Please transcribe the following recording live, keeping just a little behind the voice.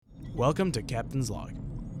Welcome to Captain's Log,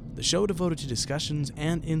 the show devoted to discussions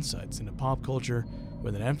and insights into pop culture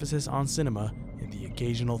with an emphasis on cinema in the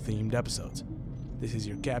occasional themed episodes. This is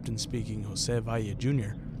your captain speaking, Jose Valle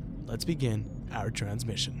Jr. Let's begin our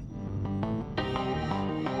transmission.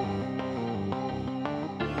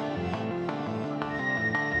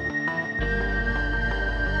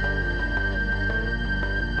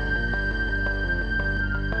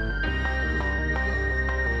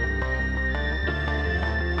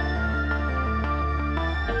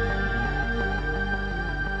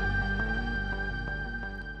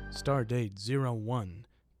 Star date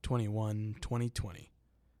 01/21/2020.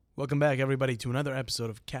 Welcome back, everybody, to another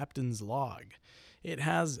episode of Captain's Log. It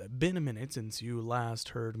has been a minute since you last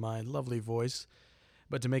heard my lovely voice,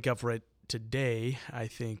 but to make up for it today, I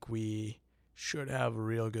think we should have a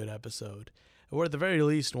real good episode. Or at the very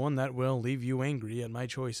least, one that will leave you angry at my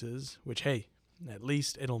choices, which, hey, at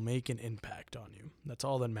least it'll make an impact on you. That's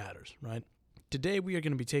all that matters, right? Today, we are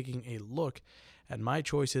going to be taking a look at my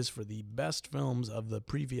choices for the best films of the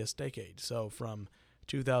previous decade, so from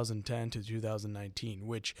 2010 to 2019,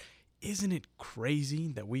 which, isn't it crazy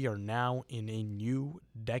that we are now in a new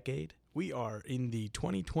decade? We are in the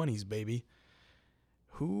 2020s, baby.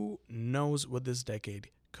 Who knows what this decade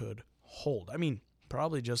could hold? I mean,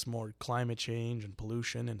 probably just more climate change and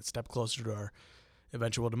pollution and a step closer to our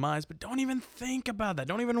eventual demise, but don't even think about that.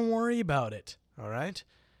 Don't even worry about it, all right?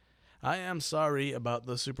 I am sorry about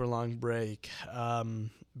the super long break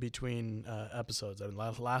between episodes. The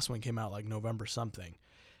last one came out like November something.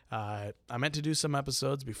 I meant to do some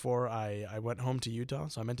episodes before I went home to Utah,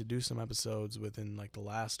 so I meant to do some episodes within like the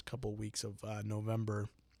last couple weeks of November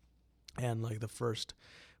and like the first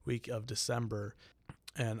week of December.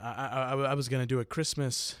 And I was going to do a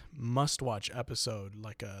Christmas must-watch episode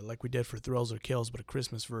like we did for Thrills or Kills, but a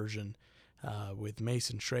Christmas version with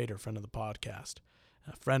Mason Schrader, friend of the podcast.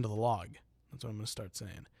 Friend of the log. That's what I'm going to start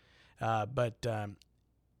saying. But I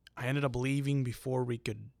ended up leaving before we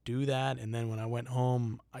could do that. And then when I went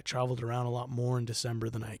home, I traveled around a lot more in December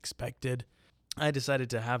than I expected. I decided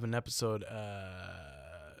to have an episode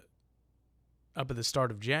up at the start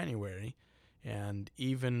of January and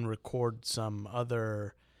even record some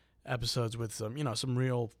other episodes with some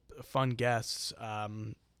real fun guests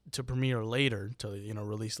to premiere later, to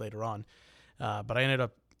release later on. But I ended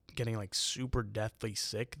up getting like super deathly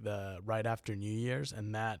sick right after New Year's,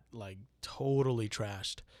 and that like totally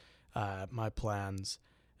trashed my plans.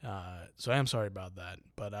 So I am sorry about that,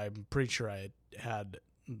 but I'm pretty sure I had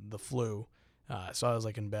the flu. So I was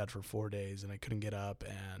like in bed for 4 days and I couldn't get up,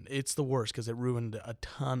 and it's the worst because it ruined a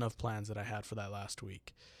ton of plans that I had for that last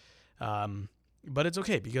week. But it's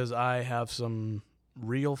okay because I have some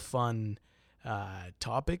real fun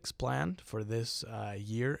topics planned for this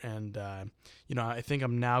year, and I think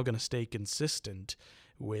I'm now going to stay consistent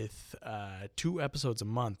with 2 episodes a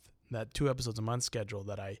month, that 2 episodes a month schedule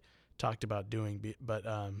that I talked about doing. But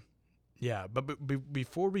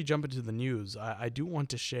before we jump into the news, I do want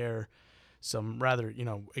to share some rather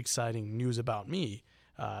exciting news about me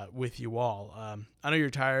with you all. I know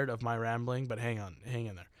you're tired of my rambling, but hang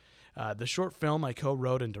in there. The short film I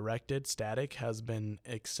co-wrote and directed, Static, has been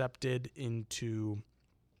accepted into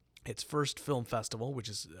its first film festival, which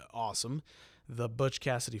is awesome, the Butch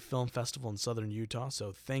Cassidy Film Festival in southern Utah.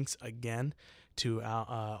 So thanks again to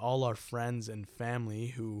all our friends and family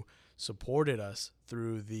who supported us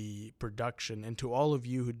through the production, and to all of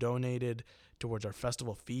you who donated towards our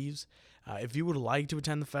festival fees. If you would like to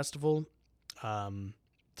attend the festival,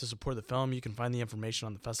 to support the film, you can find the information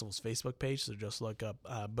on the festival's Facebook page, so just look up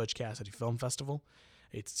Butch Cassidy Film Festival.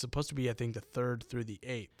 It's supposed to be, I think, the 3rd through the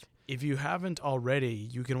 8th. If you haven't already,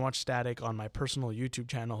 you can watch Static on my personal YouTube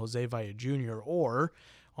channel, Jose Valle Jr., or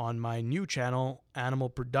on my new channel, Animal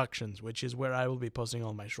Productions, which is where I will be posting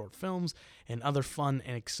all my short films and other fun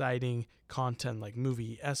and exciting content like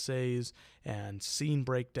movie essays and scene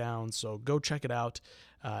breakdowns. So go check it out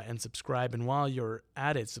and subscribe. And while you're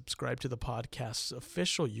at it, subscribe to the podcast's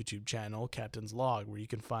official YouTube channel, Captain's Log, where you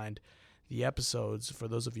can find the episodes for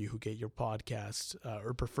those of you who get your podcasts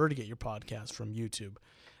or prefer to get your podcasts from YouTube.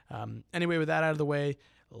 Anyway, with that out of the way,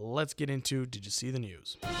 let's get into Did You See the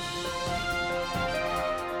News?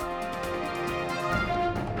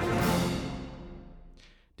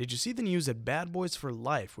 Did you see the news that Bad Boys for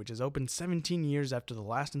Life, which has opened 17 years after the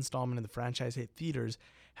last installment in the franchise hit theaters,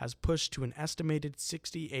 has pushed to an estimated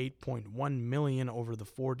 $68.1 million over the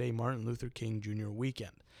 4-day Martin Luther King Jr.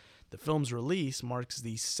 weekend? The film's release marks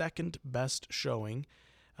the second best showing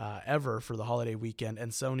ever for the holiday weekend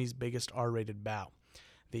and Sony's biggest R-rated bout.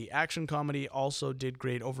 The action comedy also did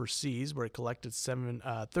great overseas, where it collected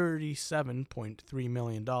 $37.3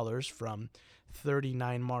 million from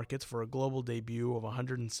 39 markets for a global debut of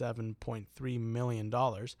 $107.3 million.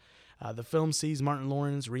 The film sees Martin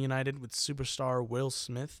Lawrence reunited with superstar Will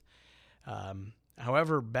Smith.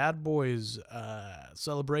 However, Bad Boys'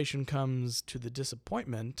 celebration comes with a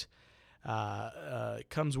disappointment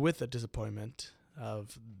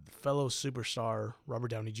of fellow superstar Robert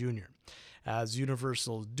Downey Jr., as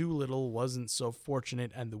Universal's Dolittle wasn't so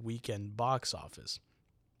fortunate at the weekend box office.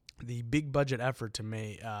 The big budget effort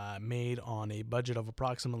made on a budget of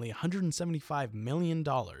approximately $175 million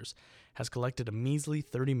has collected a measly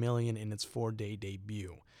 $30 million in its 4-day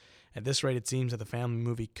debut. At this rate, it seems that the family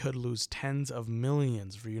movie could lose tens of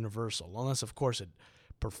millions for Universal, unless, of course, it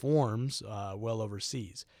performs well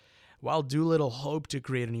overseas. While Dolittle hoped to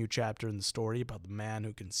create a new chapter in the story about the man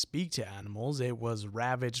who can speak to animals, it was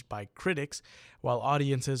ravaged by critics, while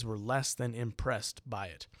audiences were less than impressed by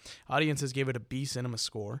it. Audiences gave it a B cinema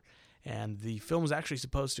score, and the film was actually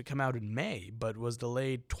supposed to come out in May, but was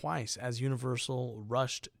delayed twice as Universal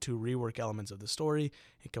rushed to rework elements of the story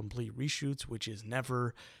and complete reshoots, which is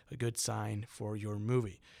never a good sign for your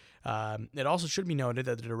movie. It also should be noted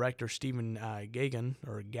that the director Stephen Gaghan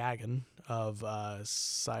of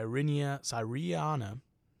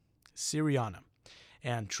Syriana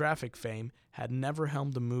and Traffic fame had never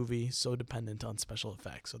helmed a movie so dependent on special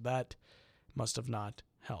effects, so that must have not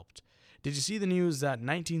helped. Did you see the news that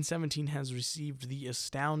 1917 has received the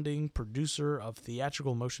astounding Producer of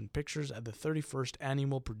Theatrical Motion Pictures at the 31st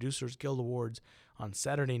Annual Producers Guild Awards on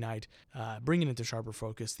Saturday night, bringing into sharper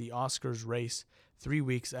focus the Oscars race 3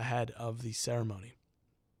 weeks ahead of the ceremony?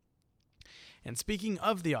 And speaking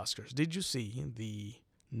of the Oscars, did you see the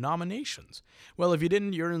nominations? Well, if you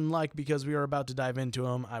didn't, you're in luck, because we are about to dive into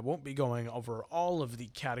them. I won't be going over all of the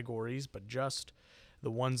categories, but just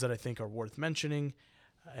the ones that I think are worth mentioning.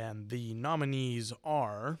 And the nominees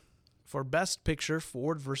are, for Best Picture,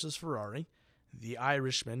 Ford vs. Ferrari, The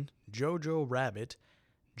Irishman, Jojo Rabbit,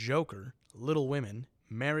 Joker, Little Women,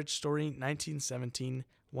 Marriage Story, 1917,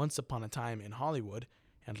 Once Upon a Time in Hollywood,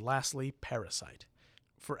 and lastly, Parasite.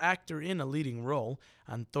 For Actor in a Leading Role,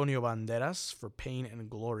 Antonio Banderas for Pain and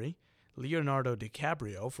Glory, Leonardo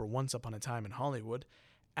DiCaprio for Once Upon a Time in Hollywood,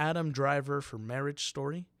 Adam Driver for Marriage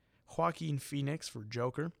Story, Joaquin Phoenix for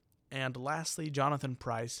Joker, and lastly, Jonathan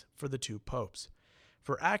Pryce for The Two Popes.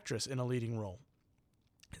 For Actress in a Leading Role,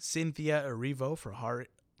 Cynthia Erivo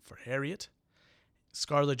for Harriet,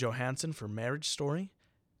 Scarlett Johansson for Marriage Story,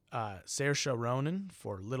 Saoirse Ronan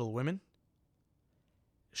for Little Women,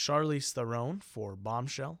 Charlize Theron for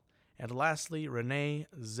Bombshell, and lastly, Renee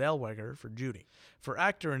Zellweger for Judy. For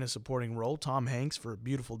Actor in a Supporting Role, Tom Hanks for A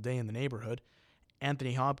Beautiful Day in the Neighborhood,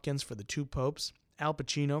 Anthony Hopkins for The Two Popes, Al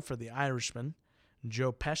Pacino for The Irishman,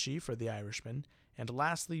 Joe Pesci for The Irishman, and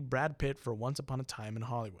lastly, Brad Pitt for Once Upon a Time in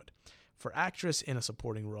Hollywood. For Actress in a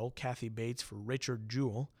Supporting Role, Kathy Bates for Richard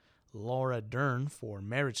Jewell, Laura Dern for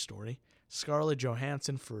Marriage Story, Scarlett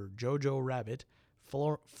Johansson for Jojo Rabbit,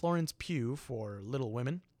 Florence Pugh for Little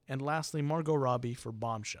Women, and lastly, Margot Robbie for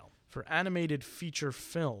Bombshell. For Animated Feature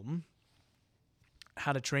Film,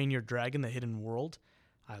 How to Train Your Dragon: The Hidden World,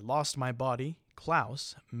 I Lost My Body,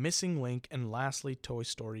 Klaus, Missing Link, and lastly, Toy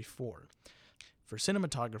Story 4. For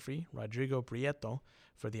Cinematography, Rodrigo Prieto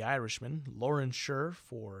for The Irishman, Lauren Scher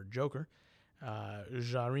for Joker,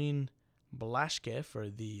 Jareen Blaschke for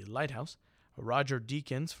The Lighthouse, Roger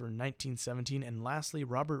Deakins for 1917, and lastly,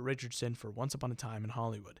 Robert Richardson for Once Upon a Time in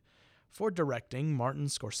Hollywood. For Directing, Martin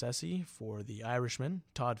Scorsese for The Irishman,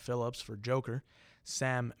 Todd Phillips for Joker,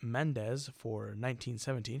 Sam Mendes for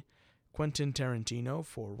 1917, Quentin Tarantino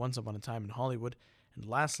for Once Upon a Time in Hollywood, and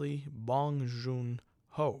lastly, Bong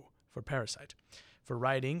Joon-ho for Parasite. For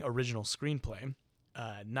Writing, Original Screenplay,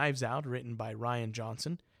 Knives Out, written by Rian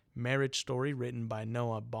Johnson, Marriage Story, written by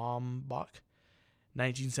Noah Baumbach,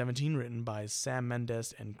 1917, written by Sam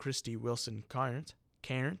Mendes and Christy Wilson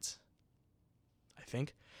Cairns, I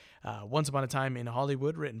think. Once Upon a Time in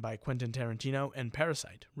Hollywood, written by Quentin Tarantino, and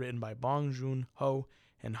Parasite, written by Bong Joon-ho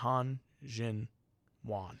and Han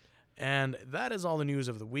Jin-won. And that is all the news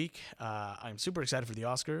of the week. I'm super excited for the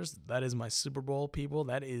Oscars. That is my Super Bowl, people.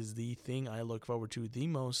 That is the thing I look forward to the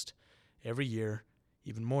most every year,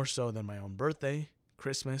 even more so than my own birthday,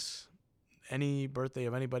 Christmas, any birthday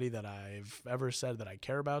of anybody that I've ever said that I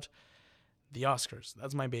care about. The Oscars,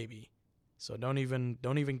 that's my baby. So don't even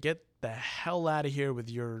get the hell out of here with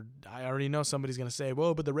your, I already know somebody's going to say,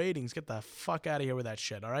 whoa, but the ratings, get the fuck out of here with that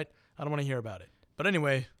shit, all right? I don't want to hear about it. But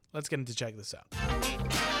anyway, let's get into check this out.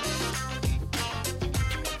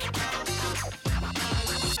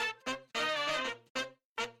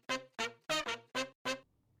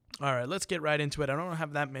 All right, let's get right into it. I don't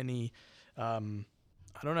have that many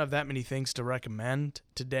things to recommend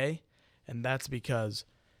today, And that's because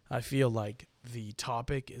I feel like the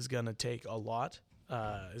topic is going to take up a lot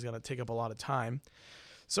of time.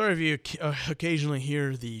 Sorry if you occasionally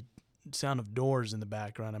hear the sound of doors in the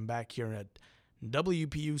background. I'm back here at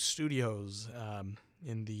WPU Studios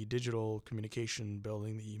in the Digital Communication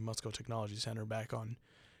Building, the Musco Technology Center, back on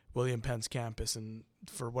William Penn's campus. And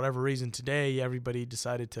for whatever reason today, everybody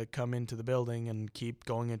decided to come into the building and keep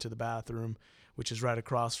going into the bathroom, which is right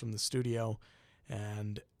across from the studio.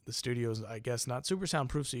 And the studio is, I guess, not super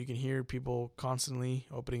soundproof, so you can hear people constantly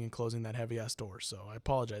opening and closing that heavy ass door. So I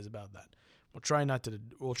apologize about that. We'll try not to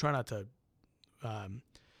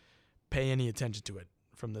pay any attention to it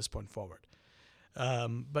from this point forward.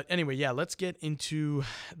 But anyway, yeah, let's get into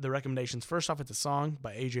the recommendations. First off, it's a song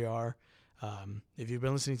by AJR. If you've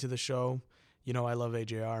been listening to the show, you know I love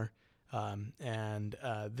AJR. And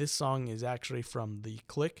this song is actually from The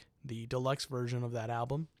Click, the deluxe version of that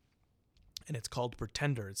album. And it's called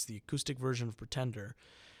Pretender. It's the acoustic version of Pretender.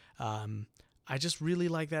 I just really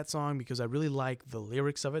like that song because I really like the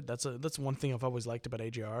lyrics of it. That's one thing I've always liked about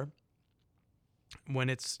AJR. When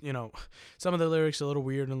it's, some of the lyrics are a little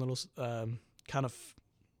weird and a little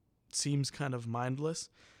seems kind of mindless,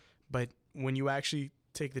 but when you actually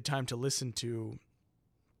take the time to listen to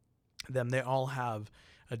them, they all have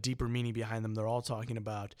a deeper meaning behind them. They're all talking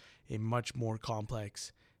about a much more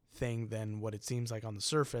complex thing than what it seems like on the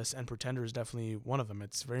surface, and Pretender is definitely one of them.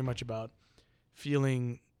 It's very much about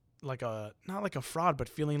feeling like not like a fraud, but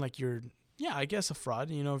feeling like you're, I guess a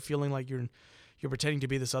fraud, feeling like you're pretending to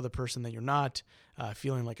be this other person that you're not,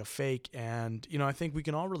 feeling like a fake. And, I think we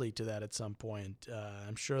can all relate to that at some point.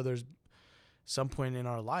 I'm sure there's some point in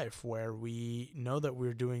our life where we know that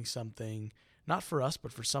we're doing something not for us,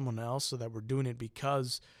 but for someone else, so that we're doing it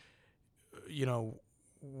because,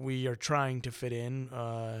 we are trying to fit in,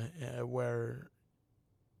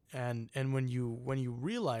 and when you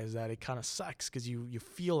realize that, it kind of sucks because you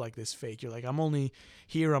feel like this fake. You're like, I'm only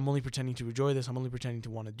pretending to enjoy this. I'm only pretending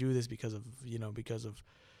to want to do this because of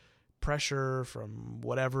pressure from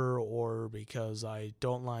whatever, or because I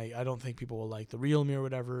don't think people will like the real me or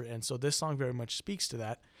whatever. And so this song very much speaks to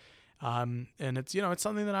that. And it's, it's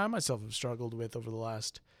something that I myself have struggled with over the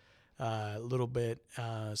last little bit.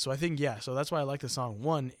 So I think, so that's why I like the song.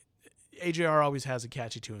 One, AJR always has a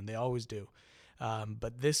catchy tune. They always do.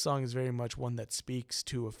 But this song is very much one that speaks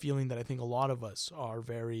to a feeling that I think a lot of us are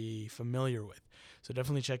very familiar with. So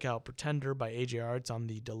definitely check out Pretender by AJR. It's on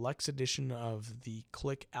the deluxe edition of the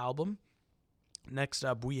Click album. Next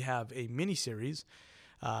up, we have a miniseries.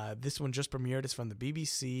 This one just premiered. It's from the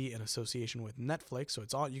BBC in association with Netflix.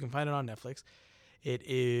 So you can find it on Netflix. It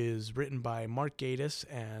is written by Mark Gatiss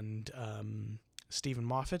and Stephen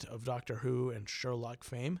Moffat of Doctor Who and Sherlock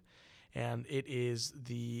fame. And it is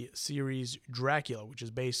the series Dracula, which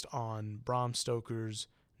is based on Bram Stoker's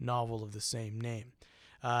novel of the same name.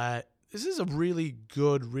 This is a really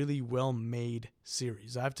good, really well-made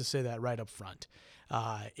series. I have to say that right up front.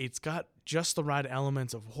 It's got just the right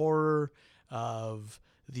elements of horror, of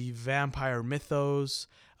the vampire mythos,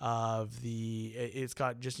 it's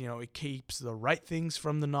got just, it keeps the right things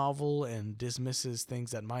from the novel and dismisses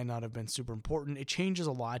things that might not have been super important. It changes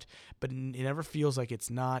a lot, but it never feels like it's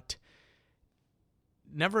not...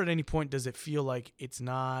 Never at any point does it feel like it's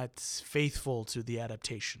not faithful to the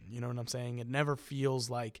adaptation. You know what I'm saying? It never feels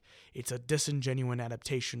like it's a disingenuous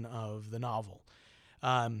adaptation of the novel.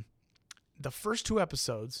 The first two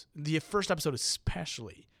episodes, the first episode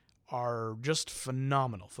especially, are just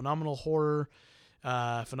phenomenal. Phenomenal horror,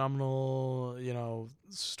 phenomenal,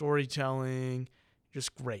 storytelling,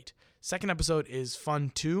 just great. Second episode is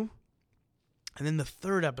fun too. And then the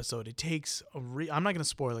third episode, it takes I'm not going to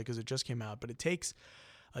spoil it because it just came out, but it takes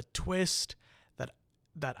a twist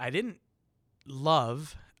that I didn't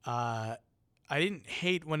love. I didn't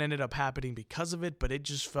hate what ended up happening because of it, but it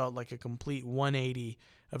just felt like a complete 180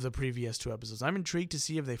 of the previous two episodes. I'm intrigued to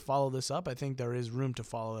see if they follow this up. I think there is room to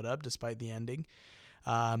follow it up despite the ending.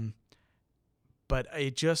 But I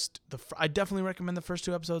definitely recommend the first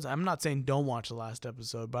two episodes. I'm not saying don't watch the last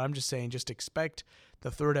episode, but I'm just saying just expect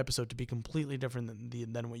the third episode to be completely different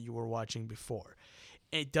than what you were watching before.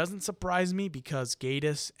 It doesn't surprise me because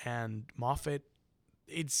Gatiss and Moffat,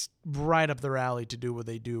 it's right up their alley to do what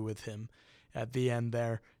they do with him at the end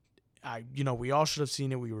there. We all should have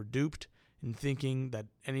seen it. We were duped in thinking that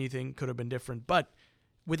anything could have been different. But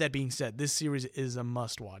with that being said, this series is a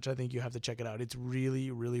must-watch. I think you have to check it out. It's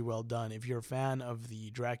really, really well done. If you're a fan of the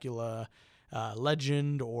Dracula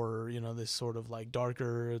legend or, this sort of like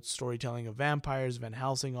darker storytelling of vampires, Van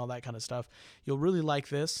Helsing, all that kind of stuff, you'll really like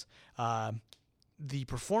this. The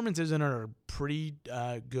performances in it are pretty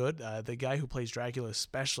good. The guy who plays Dracula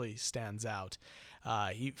especially stands out.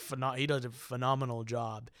 He does a phenomenal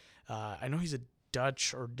job. I know he's a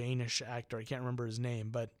Dutch or Danish actor. I can't remember his name,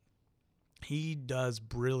 but he does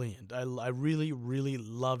brilliant. I really, really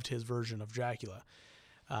loved his version of Dracula.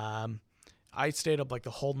 I stayed up like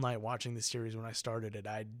the whole night watching this series when I started it.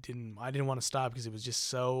 I didn't want to stop because it was just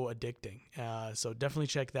so addicting. So definitely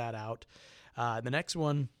check that out. The next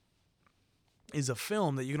one is a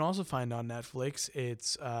film that you can also find on Netflix.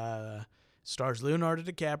 It's stars Leonardo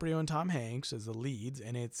DiCaprio and Tom Hanks as the leads,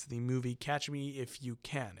 and it's the movie Catch Me If You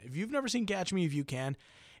Can. If you've never seen Catch Me If You Can,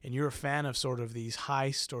 and you're a fan of sort of these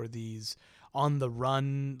heist or these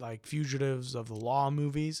on-the-run, like fugitives of the law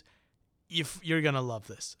movies, you're going to love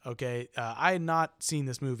this, okay? I had not seen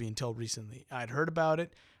this movie until recently. I'd heard about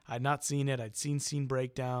it. I'd not seen it. I'd seen scene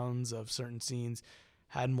breakdowns of certain scenes.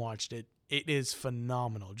 Hadn't watched it. It is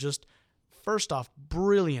phenomenal. Just, first off,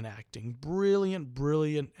 brilliant acting.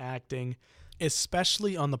 Brilliant acting,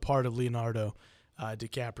 especially on the part of Leonardo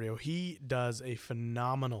DiCaprio. He does a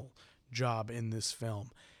phenomenal job in this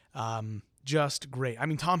film. Just great. I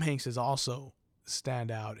mean, Tom Hanks is also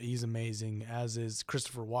standout. He's amazing, as is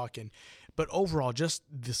Christopher Walken. But overall, just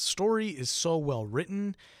the story is so well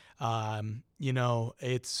written.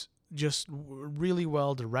 It's just really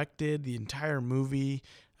well directed. The entire movie.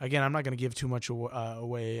 Again, I'm not going to give too much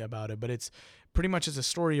away about it, but it's pretty much a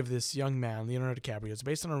story of this young man, Leonardo DiCaprio. It's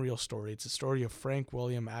based on a real story. It's a story of Frank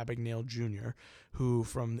William Abagnale Jr., who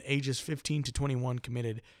from ages 15 to 21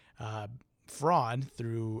 committed fraud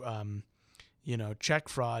through check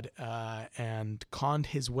fraud, and conned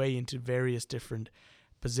his way into various different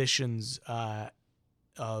positions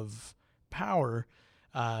of power.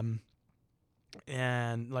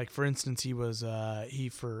 And like, for instance,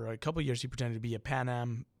 for a couple of years, he pretended to be a Pan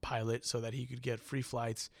Am pilot so that he could get free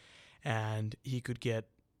flights and he could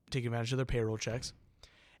take advantage of their payroll checks.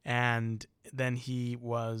 And then he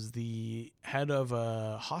was the head of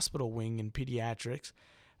a hospital wing in pediatrics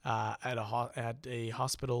at a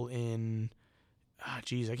hospital in, I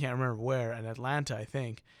can't remember where, in Atlanta, I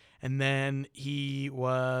think. And then he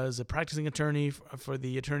was a practicing attorney for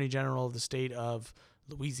the Attorney General of the state of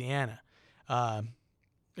Louisiana. I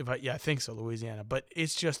think so, Louisiana. But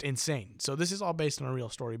it's just insane. So this is all based on a real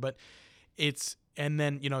story. And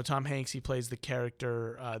then, Tom Hanks, he plays the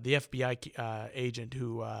character, the FBI agent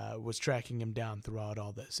who was tracking him down throughout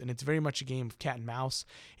all this. And it's very much a game of cat and mouse.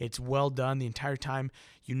 It's well done the entire time.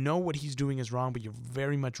 You know what he's doing is wrong, but you're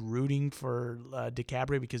very much rooting for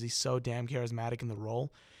DiCaprio because he's so damn charismatic in the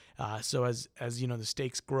role. So as the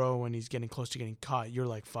stakes grow and he's getting close to getting caught, you're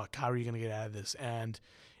like, fuck, how are you going to get out of this? And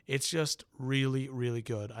it's just really, really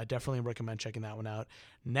good. I definitely recommend checking that one out.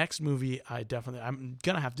 Next movie, I'm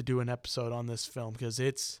going to have to do an episode on this film because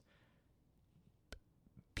it's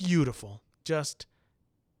beautiful. Just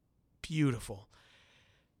beautiful.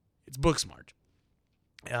 It's Booksmart.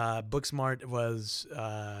 Booksmart was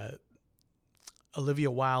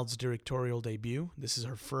Olivia Wilde's directorial debut. This is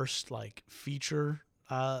her first feature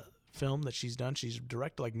film that she's done. She's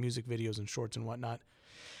directed music videos and shorts and whatnot.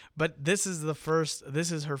 But this is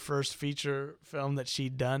her first feature film that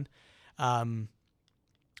she'd done.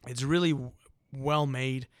 It's really well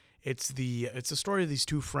made. It's the story of these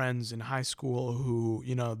two friends in high school who,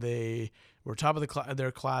 they were top of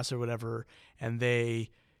their class or whatever, and they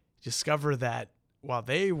discover that while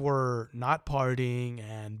they were not partying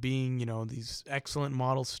and being, these excellent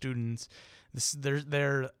model students,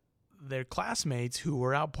 their classmates who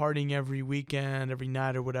were out partying every weekend, every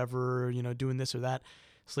night or whatever, doing this or that,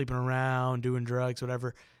 sleeping around, doing drugs,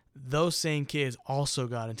 whatever, those same kids also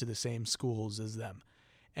got into the same schools as them.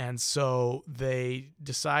 And so they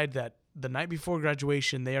decide that the night before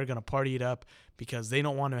graduation, they are going to party it up because they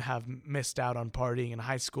don't want to have missed out on partying in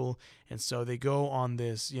high school. And so they go on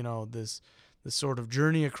this, this sort of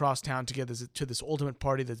journey across town to get to this ultimate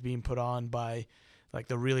party that's being put on by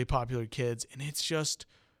the really popular kids. And it's just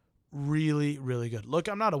really, really good. Look,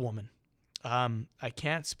 I'm not a woman. I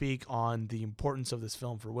can't speak on the importance of this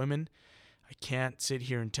film for women. I can't sit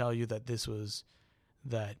here and tell you that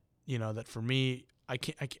that for me,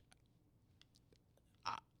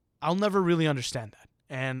 I'll never really understand that.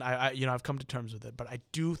 And I've come to terms with it, but I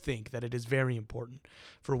do think that it is very important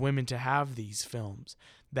for women to have these films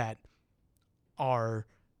that are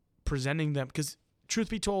presenting them, because truth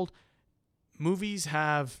be told, movies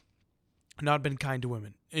have not been kind to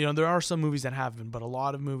women. There are some movies that have been, but a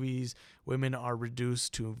lot of movies, women are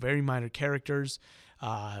reduced to very minor characters.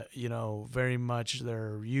 Very much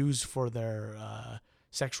they're used for their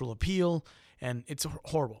sexual appeal, and it's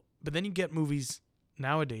horrible. But then you get movies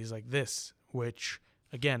nowadays like this, which,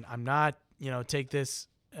 again, I'm not, take this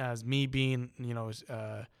as me being,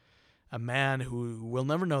 a man who will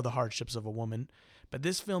never know the hardships of a woman. But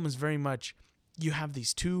this film is very much, you have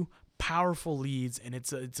these two powerful leads, and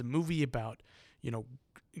it's a movie about,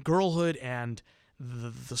 girlhood and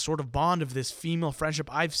the sort of bond of this female friendship.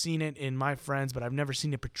 I've seen it in my friends, but I've never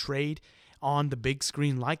seen it portrayed on the big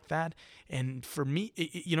screen like that. And for me,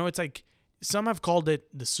 it's like, some have called it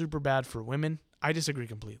the Superbad for women. I disagree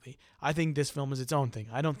completely. I think this film is its own thing.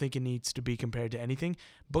 I don't think it needs to be compared to anything.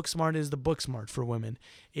 Booksmart is the Booksmart for women.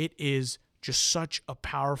 It is just such a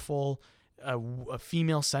powerful, a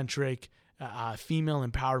female-centric, female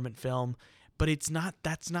empowerment film, but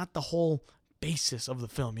that's not the whole basis of the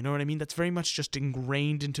film. You know what I mean? That's very much just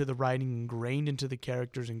ingrained into the writing, ingrained into the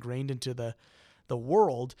characters, ingrained into the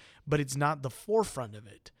world, but it's not the forefront of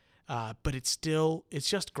it. But it's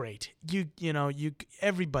just great.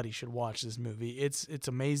 Everybody should watch this movie. It's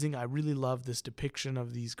amazing. I really love this depiction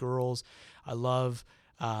of these girls. I love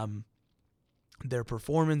their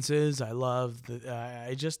performances. I love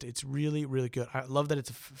it's really, really good. I love that it's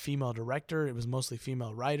a female director. It was mostly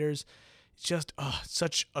female writers. It's just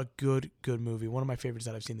such a good movie. One of my favorites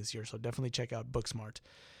that I've seen this year. So definitely check out Booksmart.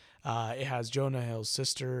 It has Jonah Hill's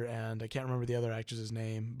sister, and I can't remember the other actress's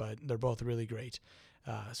name, but they're both really great.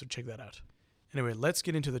 So check that out. Anyway, let's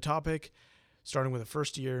get into the topic, starting with the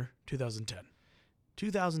first year, 2010.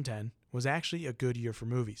 2010 was actually a good year for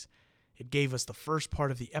movies. It gave us the first part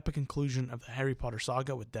of the epic conclusion of the Harry Potter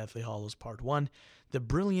saga with Deathly Hallows Part 1, the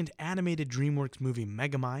brilliant animated DreamWorks movie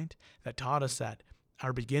Megamind that taught us that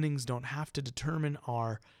our beginnings don't have to determine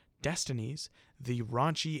our destinies, the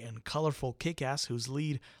raunchy and colorful Kick-Ass whose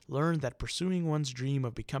lead learned that pursuing one's dream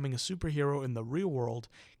of becoming a superhero in the real world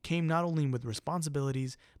came not only with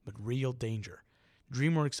responsibilities, but real danger.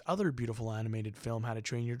 DreamWorks' other beautiful animated film, How to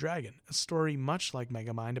Train Your Dragon, a story much like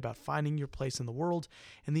Megamind about finding your place in the world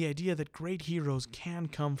and the idea that great heroes can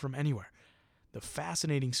come from anywhere. The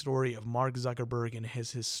fascinating story of Mark Zuckerberg and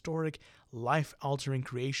his historic, life-altering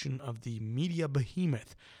creation of the media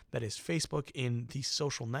behemoth that is Facebook in The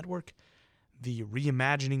Social Network, the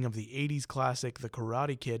reimagining of the 80s classic The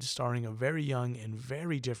Karate Kid starring a very young and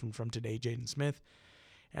very different from today Jaden Smith,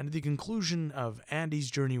 and the conclusion of Andy's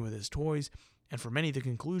journey with his toys, and for many the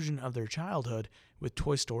conclusion of their childhood with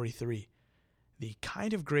Toy Story 3. The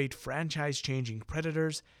kind of great franchise-changing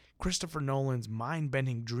Predators, Christopher Nolan's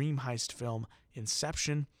mind-bending dream heist film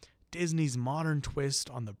Inception, Disney's modern twist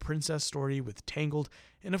on the princess story with Tangled,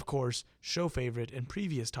 and of course, show favorite and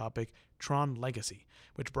previous topic, Tron Legacy,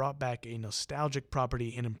 which brought back a nostalgic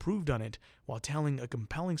property and improved on it while telling a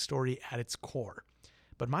compelling story at its core.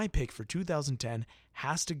 But my pick for 2010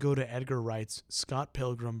 has to go to Edgar Wright's Scott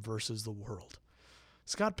Pilgrim vs. the World.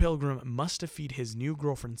 Scott Pilgrim must defeat his new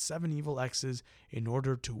girlfriend's 7 evil exes in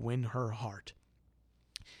order to win her heart.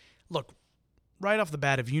 Look, right off the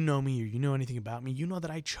bat, if you know me or you know anything about me, you know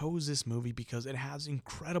that I chose this movie because it has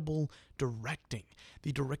incredible directing.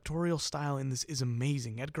 The directorial style in this is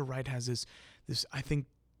amazing. Edgar Wright has this I think,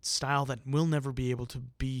 style that will never be able to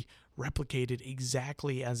be replicated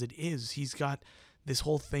exactly as it is. He's got this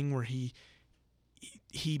whole thing where he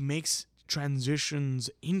makes transitions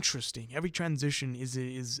interesting. Every transition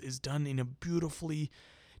is done in a beautifully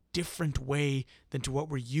different way than to what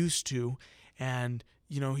we're used to, and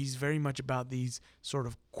he's very much about these sort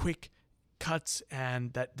of quick cuts,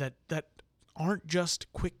 and that aren't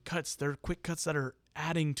just quick cuts. They're quick cuts that are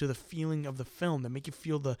adding to the feeling of the film, that make you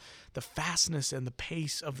feel the fastness and the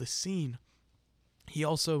pace of the scene. He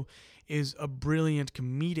also is a brilliant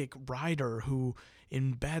comedic writer who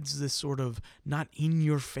embeds this sort of not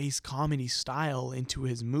in-your-face comedy style into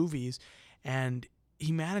his movies, and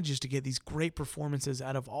he manages to get these great performances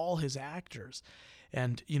out of all his actors.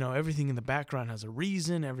 And everything in the background has a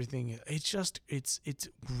reason. Everything, it's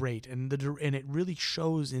great, and it really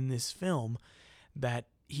shows in this film that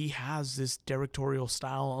he has this directorial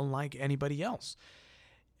style unlike anybody else.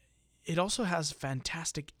 It also has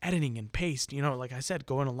fantastic editing and pace. Like I said,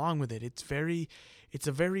 going along with it, it's an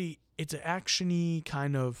actiony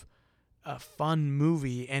kind of fun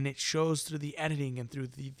movie, and it shows through the editing and through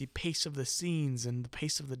the pace of the scenes and the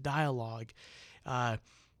pace of the dialogue.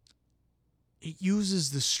 It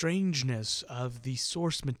uses the strangeness of the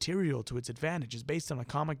source material to its advantage. It's based on a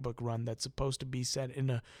comic book run that's supposed to be set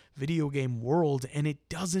in a video game world, and it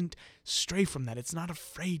doesn't stray from that. It's not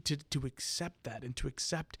afraid to accept that and to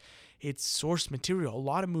accept its source material. A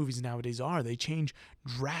lot of movies nowadays they change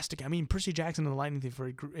drastic. I mean, Percy Jackson and the Lightning Thief,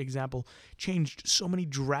 for example, changed so many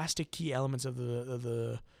drastic key elements of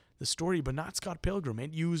the story, but not Scott Pilgrim.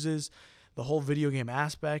 It uses the whole video game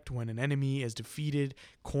aspect. When an enemy is defeated,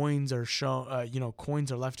 coins are shown. Coins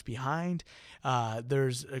are left behind.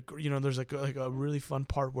 There's a really fun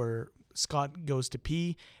part where Scott goes to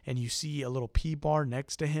pee, and you see a little pee bar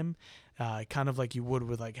next to him. kind of like you would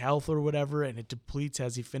with like health or whatever, and it depletes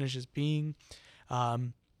as he finishes peeing.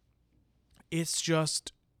 It's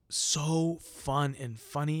just so fun and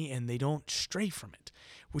funny, and they don't stray from it,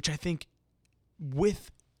 which I think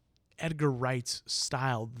with Edgar Wright's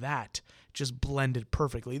style, that just blended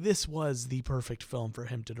perfectly. This was the perfect film for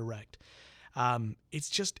him to direct.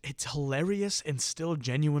 It's hilarious and still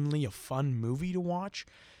genuinely a fun movie to watch.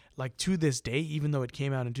 Like, to this day, even though it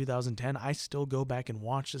came out in 2010, I still go back and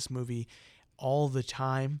watch this movie all the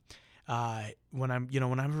time.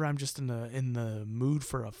 Whenever I'm just in the mood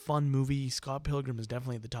for a fun movie, Scott Pilgrim is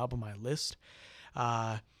definitely at the top of my list.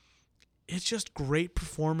 It's just great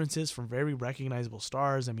performances from very recognizable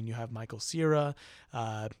stars. I mean, you have Michael Cera,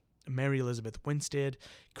 Mary Elizabeth Winstead,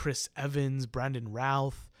 Chris Evans, Brandon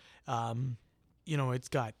Routh. It's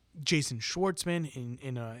got Jason Schwartzman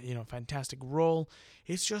in a fantastic role.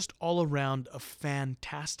 It's just all around a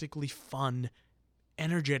fantastically fun,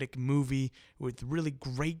 energetic movie with really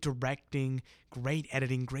great directing, great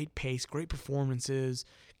editing, great pace, great performances,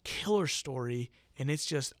 killer story, and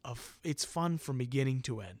it's fun from beginning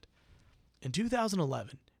to end. In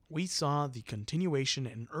 2011, we saw the continuation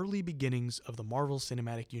and early beginnings of the Marvel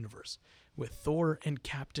Cinematic Universe with Thor and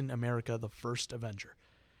Captain America: The First Avenger.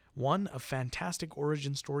 One, a fantastic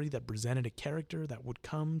origin story that presented a character that would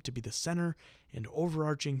come to be the center and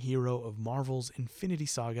overarching hero of Marvel's Infinity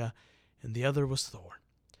Saga, and the other was Thor.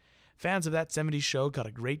 Fans of that 70s show got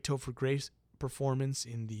a great Topher Grace performance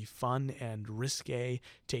in the fun and risque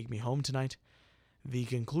Take Me Home Tonight, the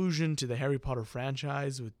conclusion to the Harry Potter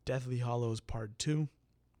franchise with Deathly Hallows Part 2,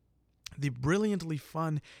 the brilliantly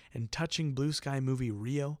fun and touching Blue Sky movie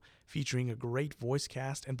Rio, featuring a great voice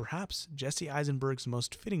cast and perhaps Jesse Eisenberg's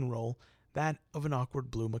most fitting role, that of an awkward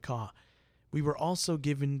blue macaw. We were also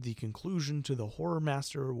given the conclusion to the horror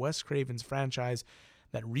master Wes Craven's franchise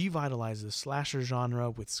that revitalized the slasher genre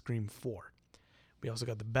with Scream 4. We also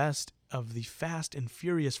got the best of the Fast and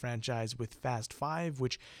Furious franchise with Fast 5,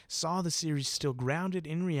 which saw the series still grounded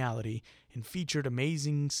in reality and featured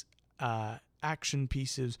amazing action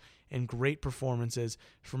pieces and great performances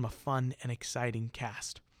from a fun and exciting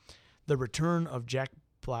cast. The return of Jack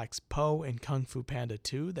Black's Poe and Kung Fu Panda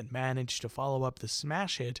 2 that managed to follow up the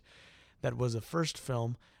smash hit that was the first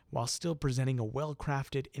film while still presenting a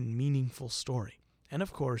well-crafted and meaningful story. And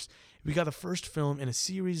of course, we got the first film in a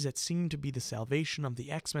series that seemed to be the salvation of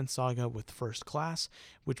the X-Men saga with First Class,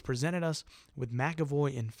 which presented us with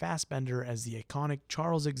McAvoy and Fassbender as the iconic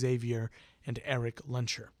Charles Xavier and Eric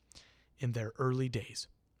Lehnsherr in their early days.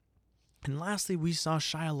 And lastly, we saw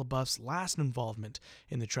Shia LaBeouf's last involvement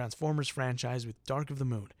in the Transformers franchise with Dark of the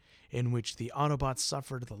Moon, in which the Autobots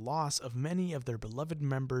suffered the loss of many of their beloved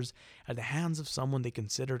members at the hands of someone they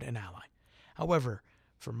considered an ally. However,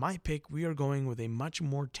 for my pick, we are going with a much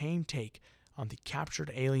more tame take on the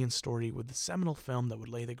captured alien story with the seminal film that would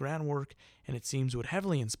lay the groundwork and it seems would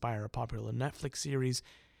heavily inspire a popular Netflix series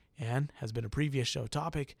and has been a previous show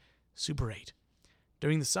topic, Super 8.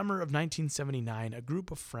 During the summer of 1979, a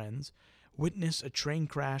group of friends witness a train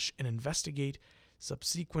crash and investigate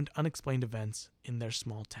subsequent unexplained events in their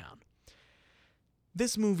small town.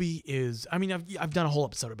 This movie is, I've done a whole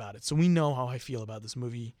episode about it, so we know how I feel about this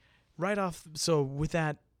movie right off. So with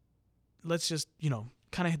that, let's just,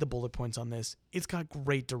 kind of hit the bullet points on this. It's got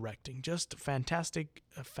great directing, just a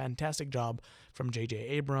fantastic job from J.J.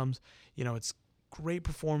 Abrams. It's great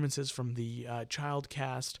performances from the child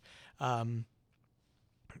cast.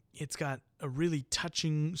 It's got a really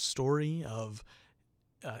touching story of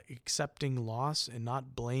accepting loss and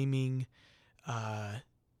not blaming,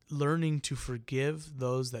 learning to forgive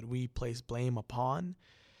those that we place blame upon.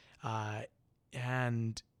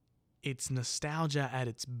 And it's nostalgia at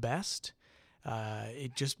its best.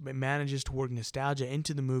 It just manages to work nostalgia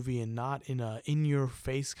into the movie and not in a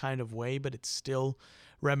in-your-face kind of way, but it's still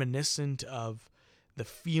reminiscent of the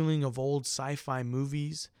feeling of old sci-fi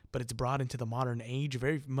movies, but it's brought into the modern age. It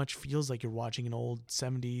very much feels like you're watching an old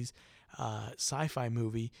 70s sci-fi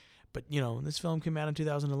movie. But, this film came out in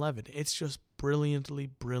 2011. It's just brilliantly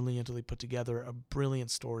put together, a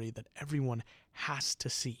brilliant story that everyone has to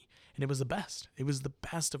see. And it was the best. It was the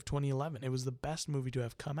best of 2011. It was the best movie to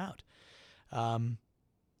have come out.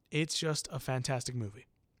 It's just a fantastic movie.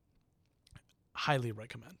 Highly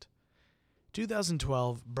recommend.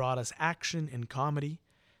 2012 brought us action and comedy,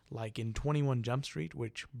 like in 21 Jump Street,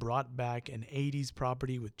 which brought back an 80s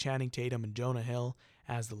property with Channing Tatum and Jonah Hill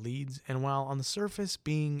as the leads, and while on the surface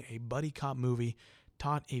being a buddy cop movie,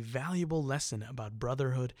 taught a valuable lesson about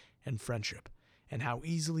brotherhood and friendship, and how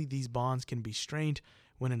easily these bonds can be strained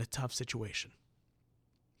when in a tough situation.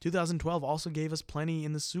 2012 also gave us plenty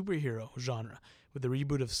in the superhero genre, with the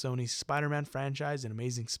reboot of Sony's Spider-Man franchise and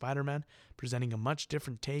Amazing Spider-Man, presenting a much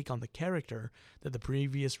different take on the character than the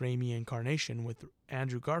previous Raimi incarnation, with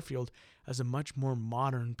Andrew Garfield as a much more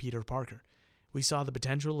modern Peter Parker. We saw the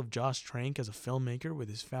potential of Josh Trank as a filmmaker with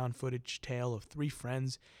his found footage tale of three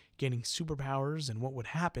friends gaining superpowers and what would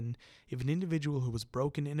happen if an individual who was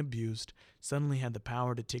broken and abused suddenly had the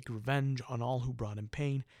power to take revenge on all who brought him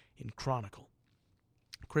pain in Chronicle.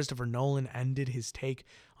 Christopher Nolan ended his take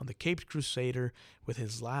on the Caped Crusader with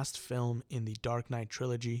his last film in the Dark Knight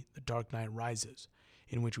trilogy, The Dark Knight Rises,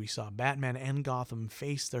 in which we saw Batman and Gotham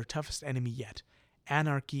face their toughest enemy yet,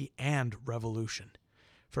 anarchy and revolution.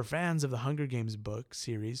 For fans of the Hunger Games book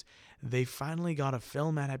series, they finally got a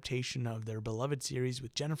film adaptation of their beloved series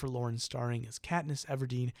with Jennifer Lawrence starring as Katniss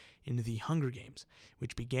Everdeen in The Hunger Games,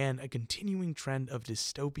 which began a continuing trend of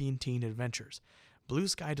dystopian teen adventures. Blue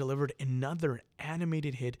Sky delivered another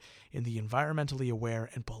animated hit in the environmentally aware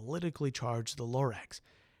and politically charged The Lorax,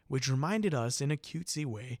 which reminded us in a cutesy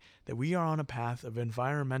way that we are on a path of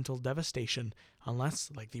environmental devastation unless,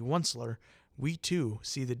 like the Onceler, we too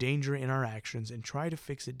see the danger in our actions and try to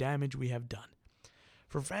fix the damage we have done.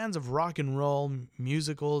 For fans of rock and roll,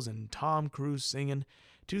 musicals, and Tom Cruise singing,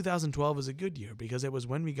 2012 was a good year because it was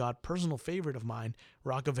when we got personal favorite of mine,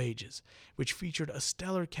 Rock of Ages, which featured a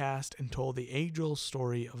stellar cast and told the age-old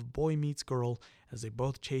story of boy meets girl as they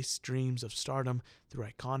both chased dreams of stardom through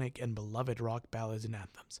iconic and beloved rock ballads and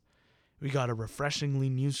anthems. We got a refreshingly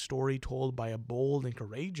new story told by a bold and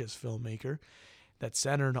courageous filmmaker that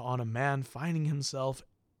centered on a man finding himself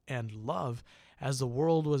and love as the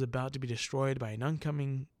world was about to be destroyed by an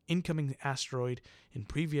incoming asteroid in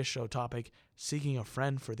previous show topic, Seeking a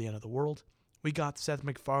Friend for the End of the World. We got Seth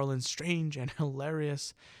MacFarlane's strange and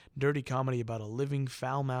hilarious dirty comedy about a living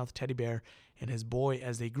foul-mouthed teddy bear and his boy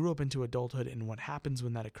as they grew up into adulthood and what happens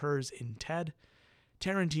when that occurs in Ted.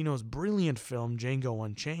 Tarantino's brilliant film Django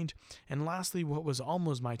Unchained, and lastly, what was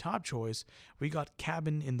almost my top choice, we got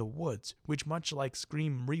Cabin in the Woods, which much like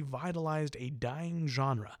Scream revitalized a dying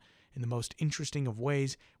genre in the most interesting of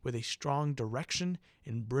ways, with a strong direction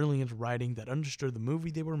and brilliant writing that understood the movie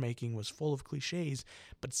they were making was full of cliches,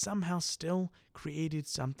 but somehow still created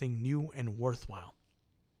something new and worthwhile.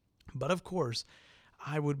 But of course,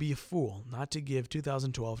 I would be a fool not to give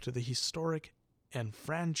 2012 to the historic and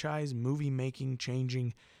franchise movie-making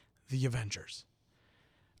changing The Avengers.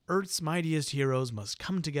 Earth's mightiest heroes must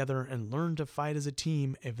come together and learn to fight as a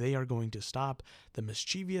team if they are going to stop the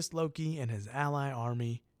mischievous Loki and his ally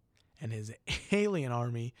army and his alien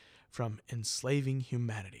army from enslaving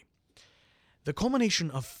humanity. The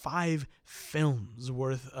culmination of 5 films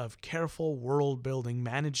worth of careful world building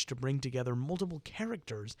managed to bring together multiple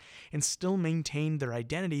characters and still maintain their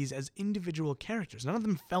identities as individual characters. None of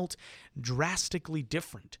them felt drastically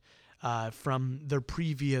different from their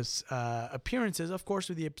previous appearances, of course,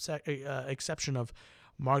 with the exception of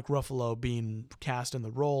Mark Ruffalo being cast in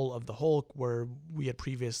the role of the Hulk, where we had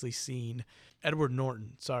previously seen Edward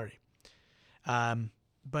Norton.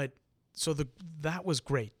 But so that was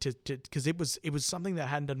great because it was something that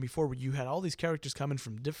hadn't done before, where you had all these characters coming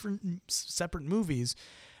from different separate movies,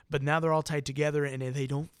 but now they're all tied together and they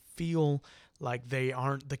don't feel like they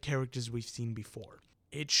aren't the characters we've seen before.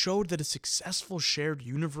 It showed that a successful shared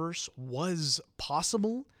universe was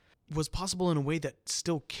possible in a way that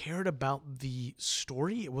still cared about the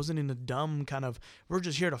story. It wasn't in a dumb kind of, we're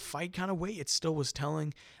just here to fight kind of way. It still was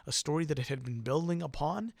telling a story that it had been building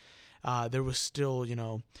upon. There was still,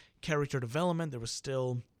 character development. There was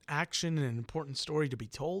still action and an important story to be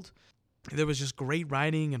told. There was just great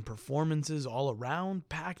writing and performances all around,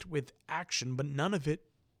 packed with action, but none of it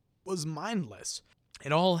was mindless.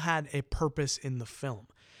 It all had a purpose in the film.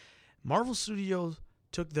 Marvel Studios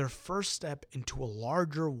took their first step into a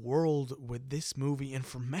larger world with this movie, and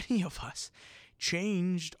for many of us,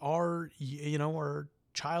 changed our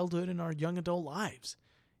childhood and our young adult lives.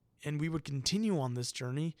 And we would continue on this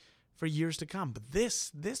journey for years to come. But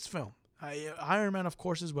this film, Iron Man of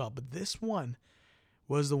course as well, but this one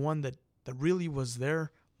was the one that really was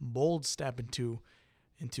their bold step into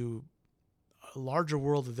a larger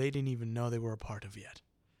world that they didn't even know they were a part of yet.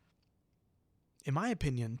 In my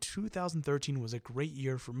opinion, 2013 was a great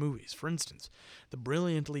year for movies. For instance, the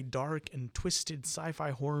brilliantly dark and twisted sci-fi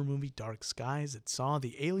horror movie Dark Skies that saw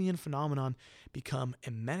the alien phenomenon become a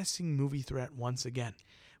menacing movie threat once again.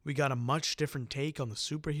 We got a much different take on the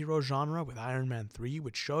superhero genre with Iron Man 3,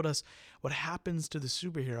 which showed us what happens to the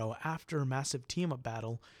superhero after a massive team-up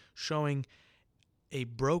battle, showing a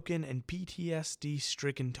broken and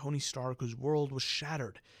PTSD-stricken Tony Stark whose world was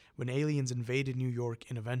shattered when aliens invaded New York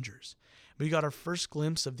in Avengers. We got our first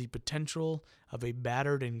glimpse of the potential of a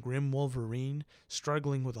battered and grim Wolverine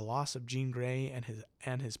struggling with the loss of Jean Grey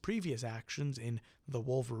and his previous actions in The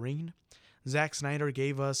Wolverine. Zack Snyder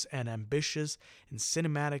gave us an ambitious and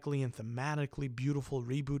cinematically and thematically beautiful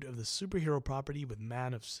reboot of the superhero property with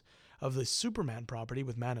the Superman property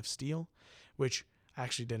with Man of Steel, which I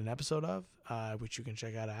actually did an episode of, which you can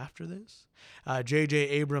check out after this. J.J.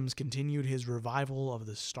 Abrams continued his revival of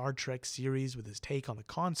the Star Trek series with his take on the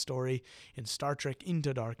Khan story in Star Trek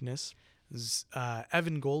Into Darkness.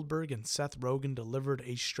 Evan Goldberg and Seth Rogen delivered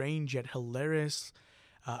a strange yet hilarious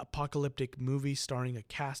apocalyptic movie starring a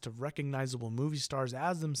cast of recognizable movie stars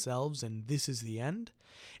as themselves, and This Is the End.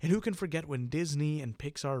 And who can forget when Disney and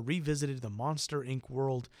Pixar revisited the Monster Inc.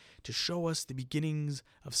 world to show us the beginnings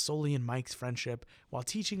of Sully and Mike's friendship while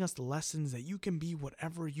teaching us the lessons that you can be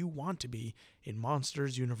whatever you want to be in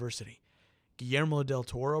Monsters University. Guillermo del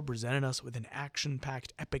Toro presented us with an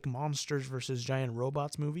action-packed epic monsters vs. giant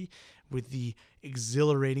robots movie with the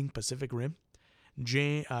exhilarating Pacific Rim.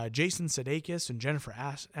 Jason Sudeikis and Jennifer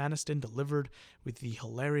Aniston delivered with the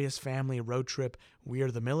hilarious family road trip We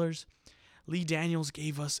Are the Millers. Lee Daniels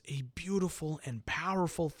gave us a beautiful and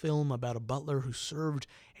powerful film about a butler who served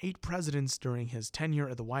 8 presidents during his tenure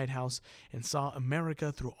at the White House and saw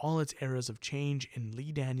America through all its eras of change in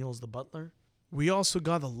Lee Daniels' The Butler. We also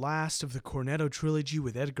got the last of the Cornetto trilogy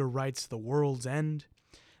with Edgar Wright's The World's End.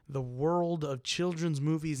 The world of children's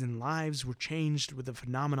movies and lives were changed with the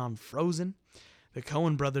phenomenon Frozen. The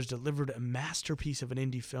Coen brothers delivered a masterpiece of an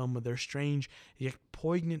indie film with their strange yet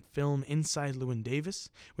poignant film Inside Llewyn Davis,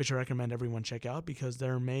 which I recommend everyone check out because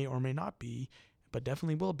there may or may not be, but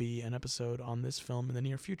definitely will be, an episode on this film in the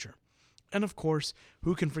near future. And of course,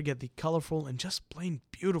 who can forget the colorful and just plain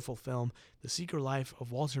beautiful film The Secret Life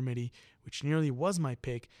of Walter Mitty, which nearly was my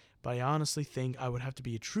pick, but I honestly think I would have to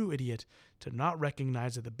be a true idiot to not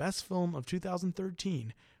recognize that the best film of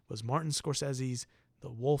 2013 was Martin Scorsese's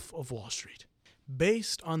The Wolf of Wall Street.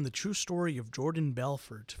 Based on the true story of Jordan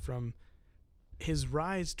Belfort, from his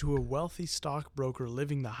rise to a wealthy stockbroker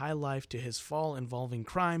living the high life to his fall involving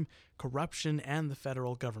crime, corruption, and the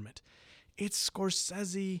federal government. It's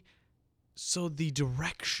Scorsese, so the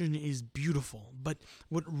direction is beautiful, but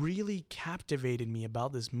what really captivated me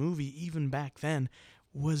about this movie even back then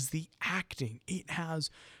was the acting. It has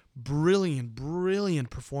brilliant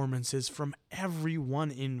performances from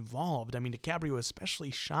everyone involved. I mean, DiCaprio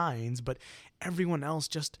especially shines, but everyone else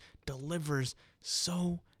just delivers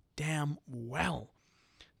so damn well.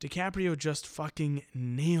 DiCaprio just fucking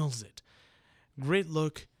nails it. Great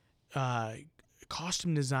look.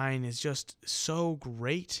 Costume design is just so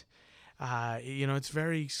great. It's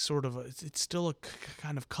very sort of, it's still a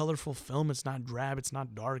kind of colorful film. It's not drab, it's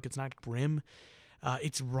not dark, it's not grim.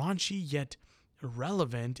 It's raunchy yet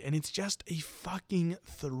relevant, and it's just a fucking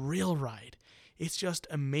thrill ride. It's just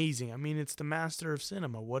amazing. I mean, it's the master of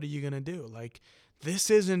cinema. What are you gonna do? Like, this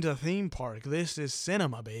isn't a theme park. This is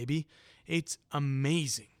cinema, baby. It's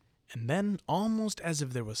amazing. And then, almost as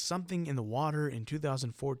if there was something in the water in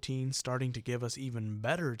 2014 starting to give us even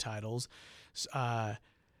better titles,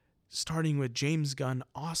 starting with James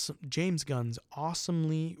Gunn's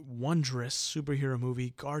awesomely wondrous superhero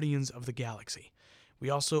movie, Guardians of the Galaxy. We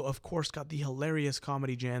also, of course, got the hilarious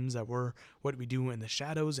comedy gems that were What We Do in the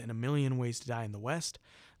Shadows and A Million Ways to Die in the West.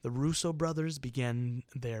 The Russo brothers began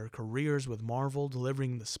their careers with Marvel,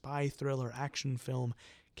 delivering the spy thriller action film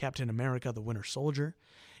Captain America: The Winter Soldier.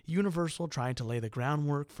 Universal tried to lay the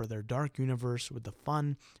groundwork for their dark universe with the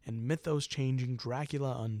fun and mythos-changing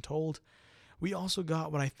Dracula Untold. We also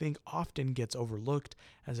got what I think often gets overlooked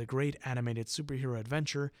as a great animated superhero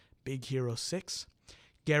adventure, Big Hero 6.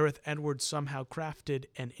 Gareth Edwards somehow crafted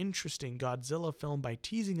an interesting Godzilla film by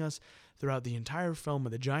teasing us throughout the entire film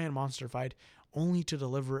with a giant monster fight, only to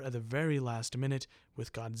deliver at the very last minute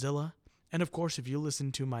with Godzilla. And of course, if you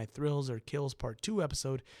listened to my Thrills or Kills Part 2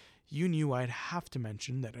 episode, you knew I'd have to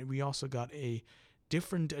mention that we also got a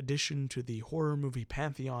different addition to the horror movie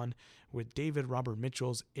pantheon with David Robert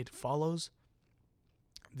Mitchell's It Follows.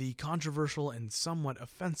 The controversial and somewhat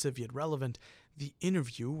offensive yet relevant The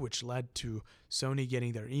Interview, which led to Sony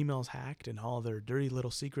getting their emails hacked and all their dirty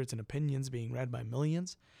little secrets and opinions being read by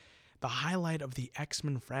millions. The highlight of the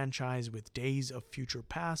X-Men franchise with Days of Future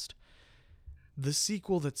Past. The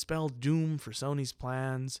sequel that spelled doom for Sony's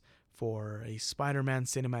plans for a Spider-Man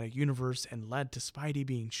cinematic universe and led to Spidey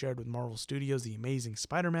being shared with Marvel Studios' The Amazing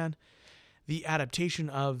Spider-Man. The adaptation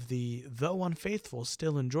of the, though unfaithful,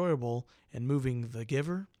 still enjoyable and moving The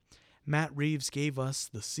Giver. Matt Reeves gave us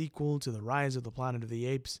the sequel to the Rise of the Planet of the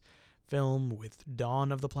Apes film with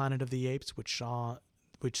Dawn of the Planet of the Apes, which saw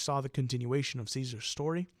which saw the continuation of Caesar's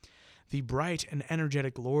story, the bright and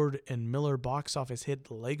energetic Lord and Miller box office hit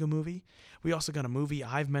The Lego Movie. We also got a movie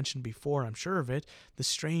I've mentioned before, I'm sure of it, The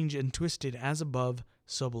Strange and Twisted, As Above,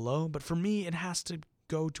 So Below. But for me, it has to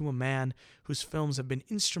go to a man whose films have been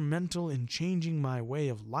instrumental in changing my way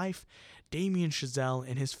of life, Damien Chazelle,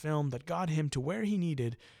 in his film that got him to where he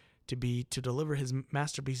needed to be to deliver his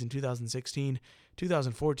masterpiece in 2016,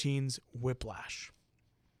 2014's Whiplash.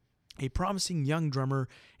 A promising young drummer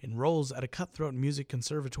enrolls at a cutthroat music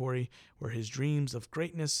conservatory where his dreams of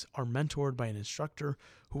greatness are mentored by an instructor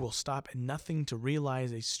who will stop at nothing to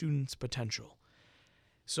realize a student's potential.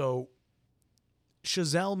 So,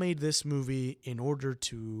 Chazelle made this movie in order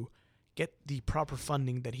to get the proper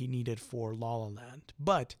funding that he needed for La La Land.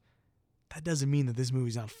 But that doesn't mean that this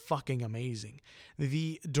movie's not fucking amazing.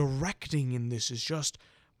 The directing in this is just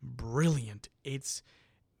brilliant. It's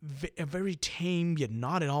a very tame yet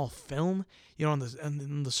not at all film. You know,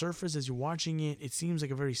 on the surface as you're watching it, it seems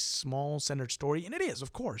like a very small centered story, and it is,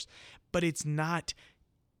 of course, but it's not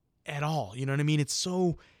at all. You know what I mean? It's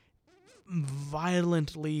so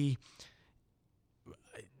violently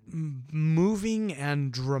moving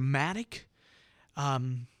and dramatic.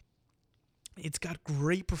 It's got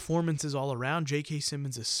great performances all around. J.K.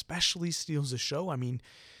 Simmons especially steals the show. I mean,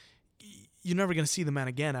 you're never going to see the man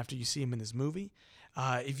again after you see him in this movie.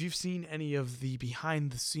 If you've seen any of the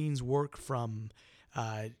behind-the-scenes work from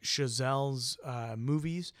Chazelle's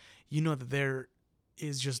movies, you know that there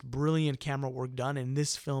is just brilliant camera work done, and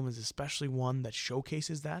this film is especially one that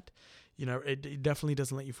showcases that. You know, it definitely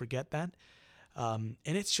doesn't let you forget that. And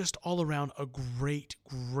it's just all around a great,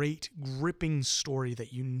 gripping story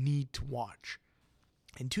that you need to watch.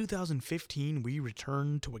 In 2015, we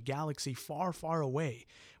returned to a galaxy far, far away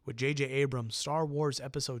with J.J. Abrams' Star Wars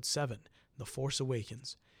Episode 7, The Force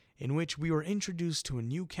Awakens, in which we were introduced to a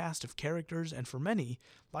new cast of characters and for many,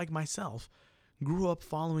 like myself, grew up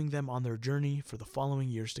following them on their journey for the following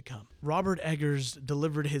years to come. Robert Eggers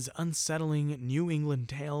delivered his unsettling New England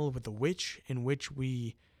tale with The Witch, in which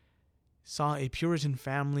we saw a Puritan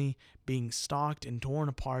family being stalked and torn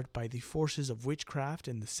apart by the forces of witchcraft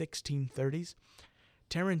in the 1630s.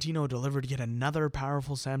 Tarantino delivered yet another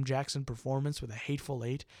powerful Sam Jackson performance with A Hateful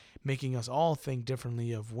Eight, making us all think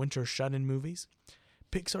differently of winter shut-in movies.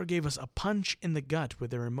 Pixar gave us a punch in the gut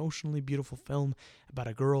with their emotionally beautiful film about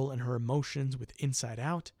a girl and her emotions with Inside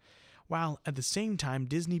Out, while at the same time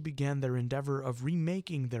Disney began their endeavor of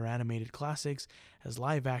remaking their animated classics as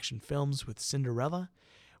live-action films with Cinderella.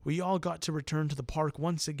 We all got to return to the park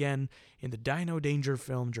once again in the Dino Danger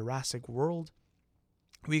film Jurassic World.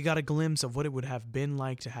 We got a glimpse of what it would have been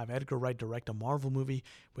like to have Edgar Wright direct a Marvel movie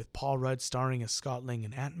with Paul Rudd starring as Scott Lang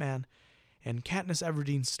and Ant-Man. And Katniss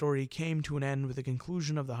Everdeen's story came to an end with the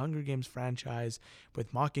conclusion of the Hunger Games franchise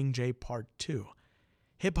with Mockingjay Part 2.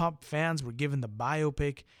 Hip-hop fans were given the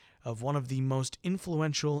biopic of one of the most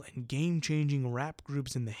influential and game-changing rap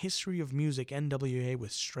groups in the history of music, NWA,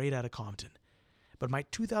 with Straight Outta Compton. But my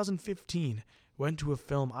 2015 went to a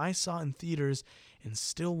film I saw in theaters and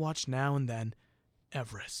still watch now and then,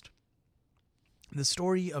 Everest. The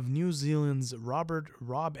story of New Zealand's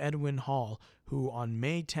Rob Edwin Hall, who on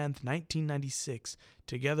May 10th, 1996,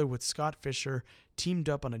 together with Scott Fisher, teamed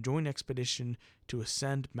up on a joint expedition to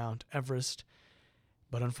ascend Mount Everest,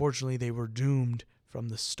 but unfortunately they were doomed from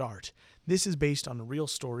the start. This is based on a real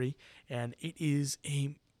story, and it is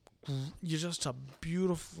just a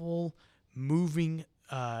beautiful, moving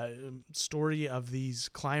story of these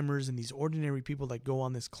climbers and these ordinary people that go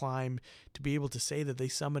on this climb to be able to say that they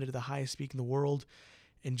summited the highest peak in the world,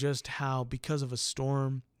 and just how because of a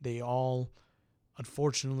storm they all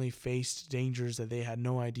unfortunately faced dangers that they had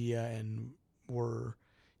no idea and were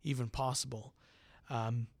even possible.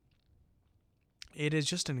 It is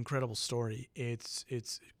just an incredible story. It's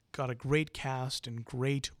got a great cast and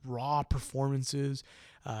great raw performances.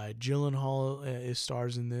 Gyllenhaal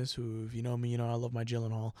stars in this, who, if you know me, you know I love my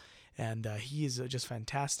Gyllenhaal, and he is just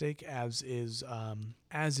fantastic, as is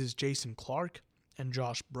Jason Clarke and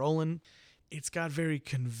Josh Brolin. It's got very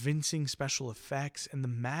convincing special effects, and the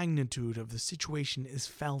magnitude of the situation is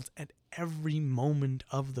felt at every moment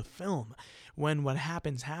of the film. When what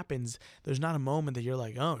happens, there's not a moment that you're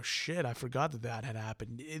like, oh shit, I forgot that had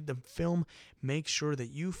happened. The film makes sure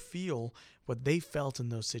that you feel what they felt in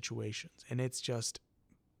those situations, and it's just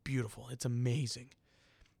beautiful. It's amazing.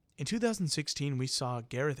 In 2016, we saw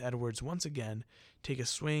Gareth Edwards once again take a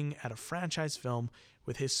swing at a franchise film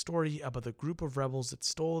with his story about the group of rebels that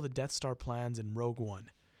stole the Death Star plans in Rogue One.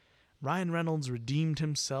 Ryan Reynolds redeemed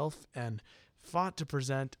himself and fought to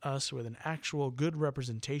present us with an actual good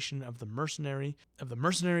representation of the mercenary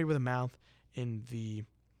with a mouth in the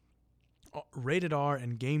rated R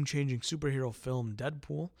and game-changing superhero film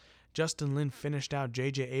Deadpool. Justin Lin finished out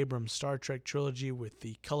J.J. Abrams' Star Trek trilogy with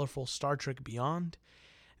the colorful Star Trek Beyond.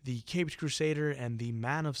 The Caped Crusader and the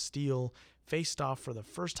Man of Steel faced off for the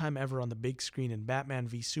first time ever on the big screen in Batman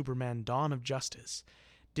v Superman: Dawn of Justice.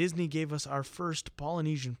 Disney gave us our first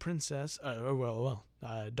Polynesian princess,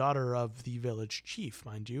 daughter of the village chief,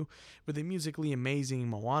 mind you, with the musically amazing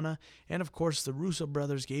Moana. And of course, the Russo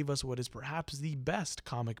brothers gave us what is perhaps the best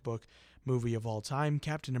comic book movie of all time,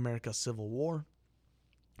 Captain America: Civil War,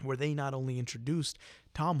 where they not only introduced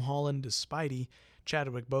Tom Holland as Spidey,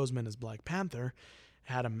 Chadwick Boseman as Black Panther,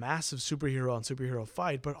 had a massive superhero on superhero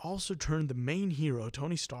fight, but also turned the main hero,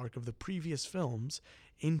 Tony Stark, of the previous films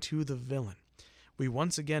into the villain. We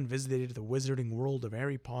once again visited the wizarding world of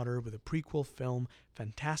Harry Potter with a prequel film,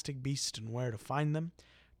 Fantastic Beasts and Where to Find Them.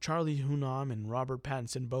 Charlie Hunnam and Robert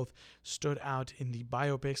Pattinson both stood out in the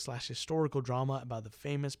biopic/historical drama about the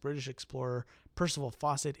famous British explorer Percival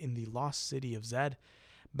Fawcett in The Lost City of Zed.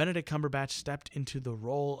 Benedict Cumberbatch stepped into the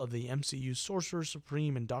role of the MCU's Sorcerer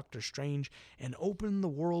Supreme in Doctor Strange and opened the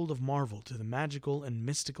world of Marvel to the magical and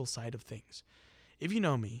mystical side of things. If you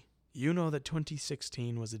know me, you know that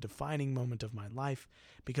 2016 was a defining moment of my life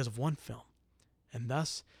because of one film, and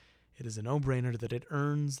thus it is a no-brainer that it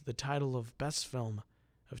earns the title of Best Film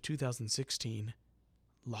of 2016,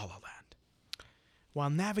 La La Land. While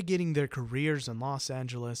navigating their careers in Los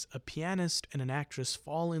Angeles, a pianist and an actress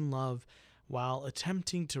fall in love while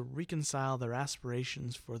attempting to reconcile their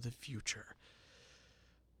aspirations for the future.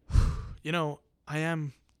 You know, I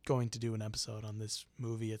am going to do an episode on this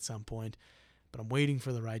movie at some point, but I'm waiting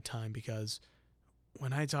for the right time because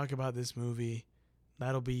when I talk about this movie,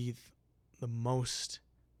 that'll be the most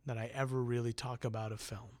that I ever really talk about a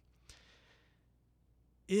film.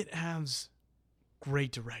 It has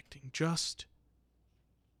great directing, just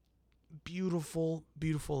beautiful,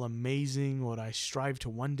 beautiful, amazing, what I strive to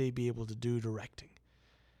one day be able to do directing.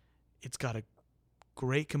 It's got a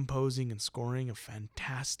great composing and scoring, a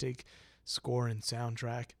fantastic score and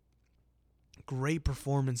soundtrack. Great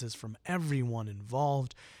performances from everyone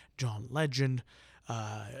involved. John Legend,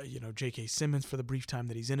 J.K. Simmons for the brief time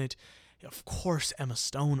that he's in it. Of course, Emma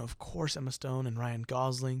Stone and Ryan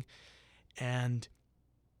Gosling. And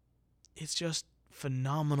it's just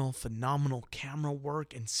phenomenal camera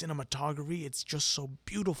work and cinematography. It's just so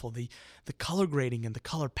beautiful. The color grading and the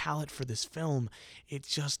color palette for this film,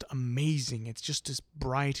 it's just amazing. It's just this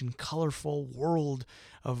bright and colorful world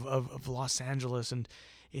of Los Angeles, and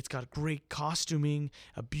it's got great costuming,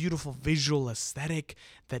 a beautiful visual aesthetic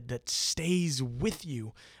that stays with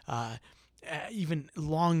you even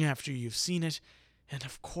long after you've seen it. And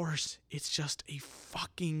of course, it's just a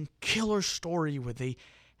fucking killer story with a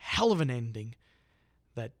hell of an ending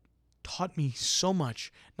that taught me so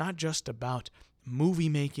much, not just about movie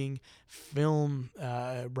making, film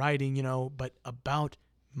writing, but about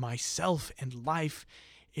myself and life.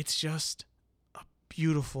 It's just a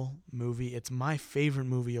beautiful movie. It's my favorite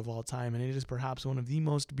movie of all time, and it is perhaps one of the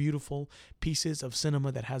most beautiful pieces of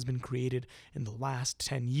cinema that has been created in the last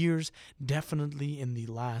 10 years, definitely in the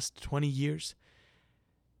last 20 years.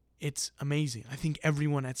 It's amazing. I think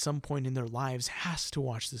everyone at some point in their lives has to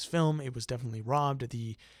watch this film. It was definitely robbed at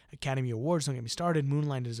the Academy Awards. Don't get me started.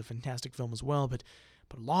 Moonlight is a fantastic film as well, but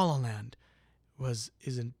La La Land is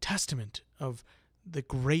a testament of the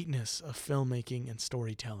greatness of filmmaking and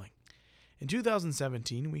storytelling. In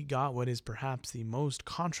 2017, we got what is perhaps the most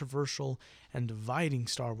controversial and dividing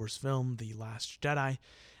Star Wars film, The Last Jedi,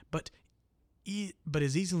 but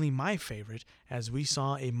is easily my favorite, as we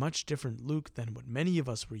saw a much different Luke than what many of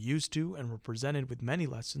us were used to, and were presented with many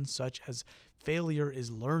lessons such as failure is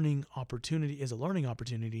a learning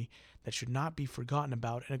opportunity that should not be forgotten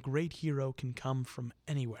about, and a great hero can come from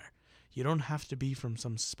anywhere. You don't have to be from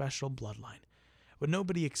some special bloodline. What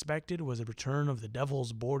nobody expected was a return of the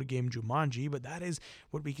Devil's board game Jumanji, but that is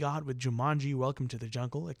what we got with Jumanji Welcome to the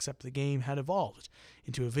Jungle, except the game had evolved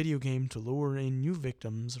into a video game to lure in new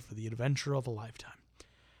victims for the adventure of a lifetime.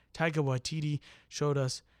 Taika Waititi showed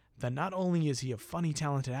us that not only is he a funny,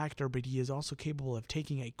 talented actor, but he is also capable of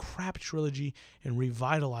taking a crap trilogy and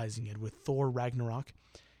revitalizing it with Thor Ragnarok.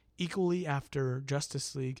 Equally, after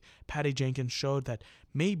Justice League, Patty Jenkins showed that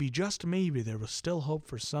maybe, just maybe, there was still hope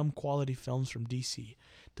for some quality films from DC,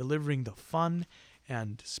 delivering the fun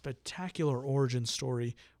and spectacular origin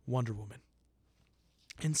story Wonder Woman.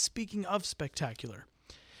 And speaking of spectacular,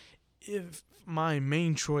 if my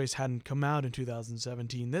main choice hadn't come out in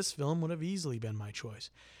 2017, this film would have easily been my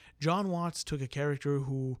choice. John Watts took a character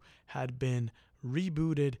who had been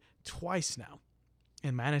rebooted twice now,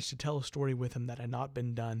 and managed to tell a story with him that had not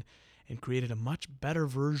been done and created a much better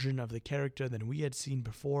version of the character than we had seen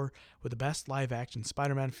before with the best live-action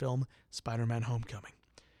Spider-Man film, Spider-Man Homecoming.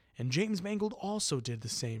 And James Mangold also did the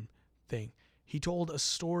same thing. He told a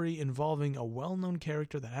story involving a well-known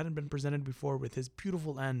character that hadn't been presented before with his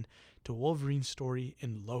beautiful end to Wolverine's story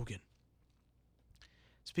in Logan.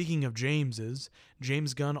 Speaking of James's,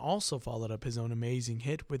 James Gunn also followed up his own amazing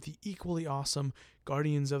hit with the equally awesome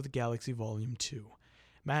Guardians of the Galaxy Volume 2.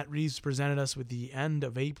 Matt Reeves presented us with the end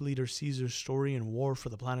of Ape Leader Caesar's story in War for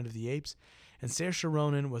the Planet of the Apes, and Saoirse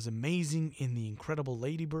Ronan was amazing in The Incredible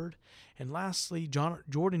Lady Bird, and lastly,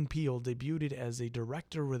 Jordan Peele debuted as a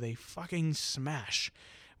director with a fucking smash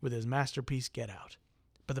with his masterpiece Get Out.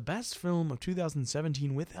 But the best film of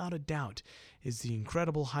 2017, without a doubt, is the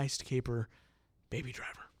incredible heist caper Baby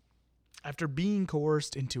Driver. After being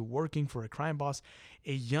coerced into working for a crime boss,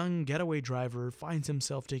 a young getaway driver finds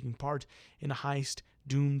himself taking part in a heist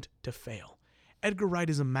doomed to fail. Edgar Wright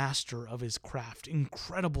is a master of his craft,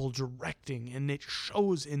 incredible directing, and it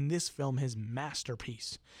shows in this film his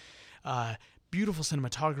masterpiece. Beautiful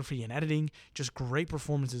cinematography and editing, just great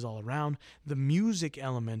performances all around. The music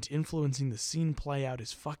element influencing the scene play out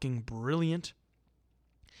is fucking brilliant.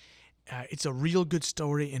 It's a real good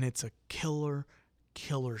story, and it's a killer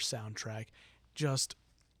soundtrack. Just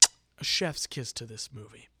a chef's kiss to this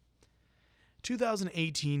movie.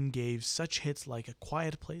 2018 gave such hits like A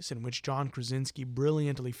Quiet Place, in which John Krasinski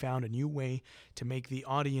brilliantly found a new way to make the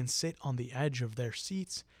audience sit on the edge of their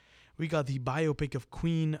seats. We got the biopic of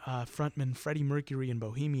Queen frontman Freddie Mercury in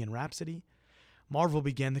Bohemian Rhapsody. Marvel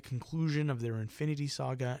began the conclusion of their Infinity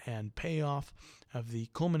Saga and payoff of the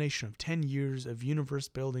culmination of 10 years of universe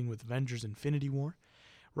building with Avengers Infinity War.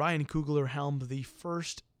 Ryan Coogler helmed the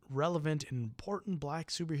first relevant and important black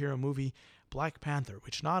superhero movie, Black Panther,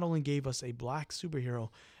 which not only gave us a black superhero,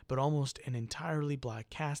 but almost an entirely black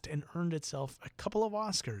cast and earned itself a couple of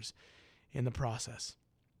Oscars in the process.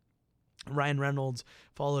 Ryan Reynolds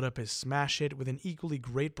followed up his smash hit with an equally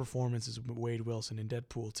great performance as Wade Wilson in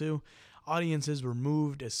Deadpool 2. Audiences were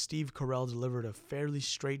moved as Steve Carell delivered a fairly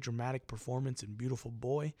straight dramatic performance in Beautiful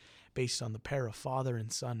Boy, based on the pair of father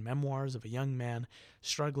and son memoirs of a young man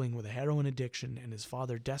struggling with a heroin addiction and his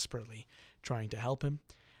father desperately trying to help him.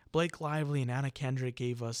 Blake Lively and Anna Kendrick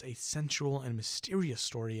gave us a sensual and mysterious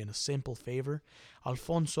story in A Simple Favor.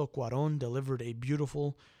 Alfonso Cuarón delivered a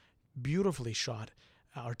beautifully shot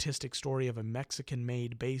artistic story of a Mexican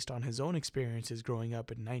maid based on his own experiences growing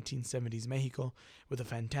up in 1970s Mexico with a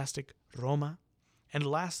fantastic Roma. And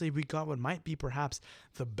lastly, we got what might be perhaps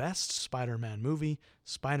the best Spider-Man movie,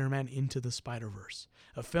 Spider-Man Into the Spider-Verse,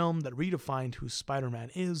 a film that redefined who Spider-Man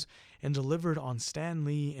is and delivered on Stan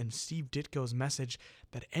Lee and Steve Ditko's message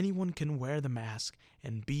that anyone can wear the mask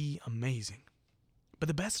and be amazing. But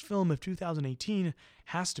the best film of 2018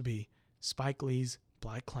 has to be Spike Lee's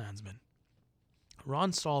BlacKkKlansman.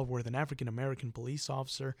 Ron Stallworth, an African-American police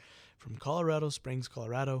officer from Colorado Springs,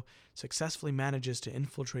 Colorado, successfully manages to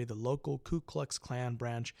infiltrate the local Ku Klux Klan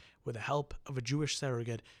branch with the help of a Jewish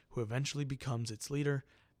surrogate who eventually becomes its leader,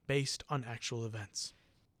 based on actual events.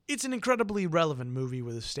 It's an incredibly relevant movie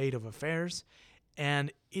with a state of affairs,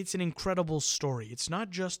 and it's an incredible story. It's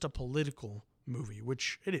not just a political movie,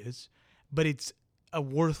 which it is, but it's a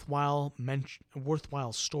worthwhile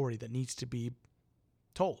story that needs to be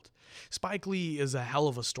told. Spike Lee is a hell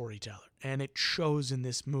of a storyteller, and it shows in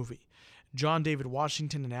this movie. John David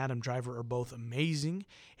Washington and Adam Driver are both amazing,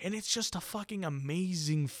 and it's just a fucking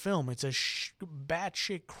amazing film. It's a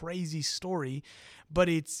batshit crazy story, but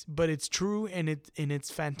it's true, and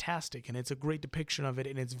it's fantastic, and it's a great depiction of it,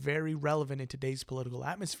 and it's very relevant in today's political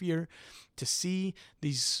atmosphere. To see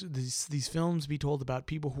these films be told about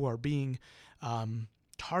people who are being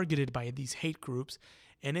targeted by these hate groups,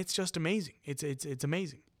 and it's just amazing. It's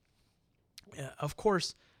amazing. Of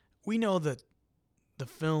course, we know that the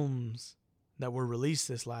films that were released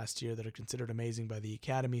this last year that are considered amazing by the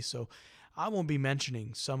Academy, so I won't be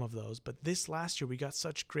mentioning some of those, but this last year we got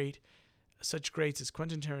such greats as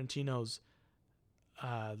Quentin Tarantino's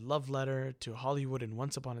love letter to Hollywood and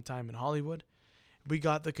Once Upon a Time in Hollywood. We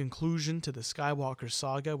got the conclusion to the Skywalker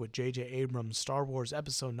saga with J.J. Abrams' Star Wars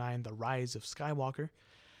Episode 9, The Rise of Skywalker.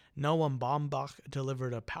 Noam Baumbach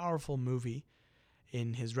delivered a powerful movie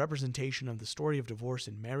in his representation of the story of divorce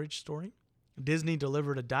and Marriage Story. Disney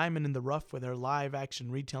delivered a diamond in the rough with their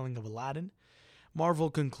live-action retelling of Aladdin. Marvel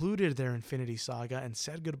concluded their Infinity Saga and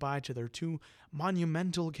said goodbye to their two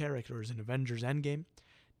monumental characters in Avengers Endgame.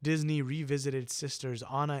 Disney revisited sisters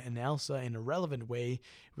Anna and Elsa in a relevant way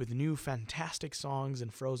with new fantastic songs in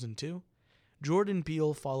Frozen 2. Jordan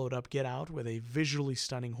Peele followed up Get Out with a visually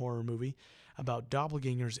stunning horror movie about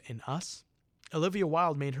doppelgangers in Us. Olivia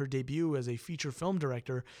Wilde made her debut as a feature film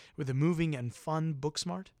director with the moving and fun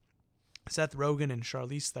Booksmart. Seth Rogen and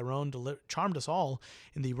Charlize Theron charmed us all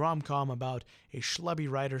in the rom-com about a schlubby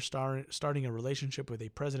writer starting a relationship with a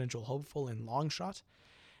presidential hopeful in Longshot.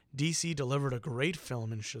 DC delivered a great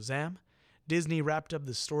film in Shazam. Disney wrapped up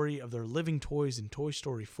the story of their living toys in Toy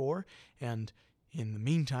Story 4, and in the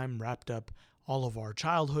meantime wrapped up all of our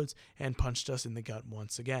childhoods and punched us in the gut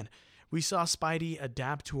once again. We saw Spidey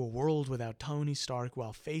adapt to a world without Tony Stark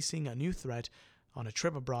while facing a new threat on a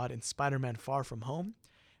trip abroad in Spider-Man Far From Home.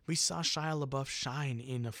 We saw Shia LaBeouf shine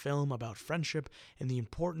in a film about friendship and the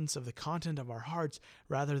importance of the content of our hearts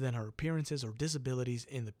rather than our appearances or disabilities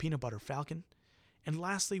in The Peanut Butter Falcon. And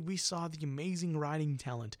lastly, we saw the amazing writing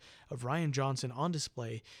talent of Rian Johnson on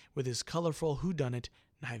display with his colorful whodunit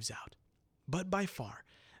Knives Out. But by far,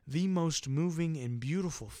 the most moving and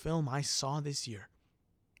beautiful film I saw this year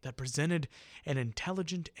that presented an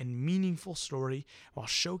intelligent and meaningful story while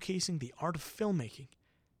showcasing the art of filmmaking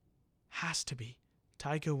has to be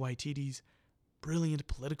Taika Waititi's brilliant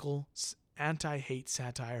political anti-hate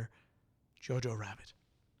satire, Jojo Rabbit.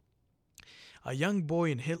 A young boy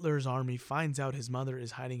in Hitler's army finds out his mother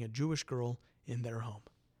is hiding a Jewish girl in their home.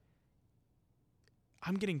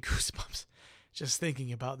 I'm getting goosebumps just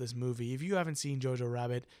thinking about this movie. If you haven't seen Jojo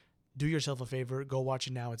Rabbit, do yourself a favor, go watch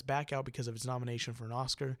it now. It's back out because of its nomination for an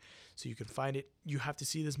Oscar, so you can find it. You have to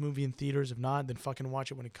see this movie in theaters. If not, then fucking watch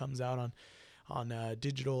it when it comes out on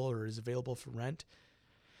digital or is available for rent.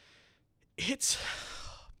 It's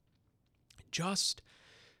just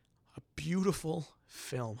a beautiful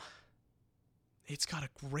film. It's got a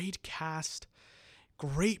great cast,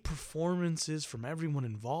 great performances from everyone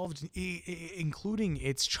involved, including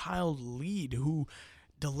its child lead, who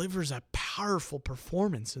delivers a powerful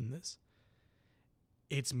performance in this.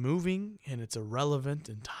 It's moving and it's a relevant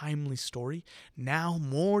and timely story. Now,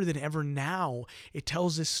 more than ever now, it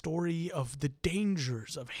tells this story of the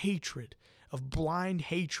dangers of hatred, of blind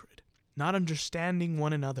hatred, not understanding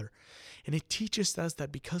one another. And it teaches us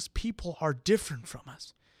that because people are different from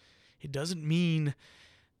us, it doesn't mean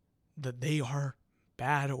that they are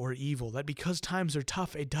bad or evil. That because times are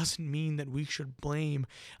tough, it doesn't mean that we should blame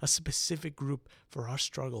a specific group for our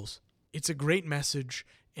struggles. It's a great message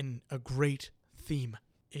and a great theme.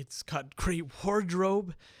 It's got great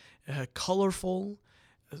wardrobe, a colorful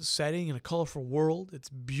setting and a colorful world. It's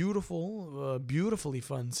beautiful, beautifully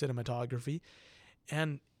fun cinematography.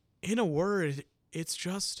 And in a word, it's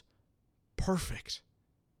just perfect.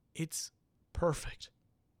 It's perfect.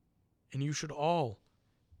 And you should all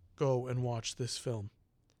go and watch this film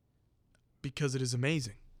because it is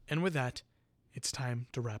amazing. And with that, it's time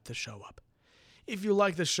to wrap the show up. If you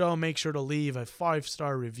like the show, make sure to leave a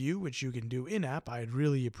 5-star review, which you can do in-app. I'd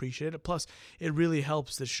really appreciate it. Plus, it really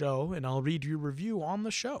helps the show, and I'll read your review on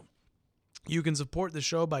the show. You can support the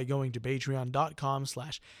show by going to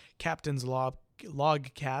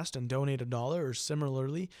patreon.com/captainslogcast and donate $1, or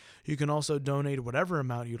similarly, you can also donate whatever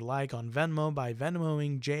amount you'd like on Venmo by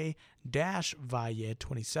Venmoing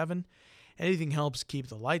J-Valle27. Anything helps keep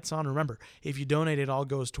the lights on. Remember, if you donate, it all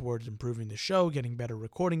goes towards improving the show, getting better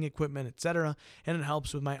recording equipment, etc., and it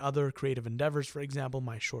helps with my other creative endeavors, for example,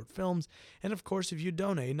 my short films. And of course, if you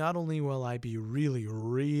donate, not only will I be really,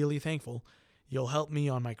 really thankful, you'll help me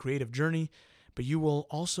on my creative journey, but you will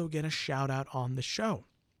also get a shout out on the show.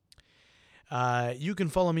 You can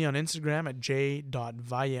follow me on Instagram at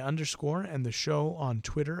j.valle_ and the show on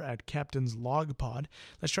Twitter at captainslogpod.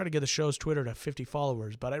 Let's try to get the show's Twitter to 50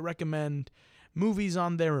 followers, but I recommend movies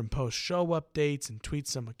on there and post show updates and tweet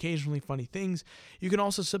some occasionally funny things. You can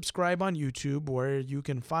also subscribe on YouTube, where you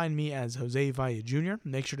can find me as Jose Valle Jr.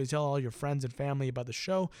 Make sure to tell all your friends and family about the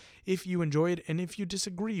show if you enjoy it, and if you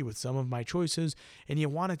disagree with some of my choices and you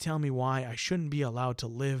want to tell me why I shouldn't be allowed to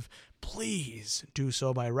live, please do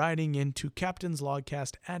so by writing into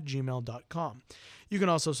captainslogcast@gmail.com. You can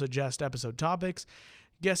also suggest episode topics,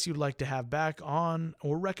 guests you'd like to have back on,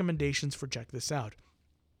 or recommendations for Check This Out.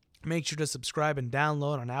 Make sure to subscribe and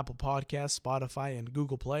download on Apple Podcasts, Spotify, and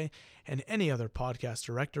Google Play, and any other podcast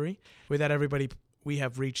directory. With that, everybody, we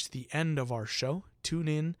have reached the end of our show. Tune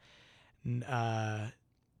in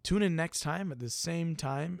next time at the same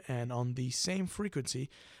time and on the same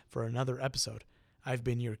frequency for another episode. I've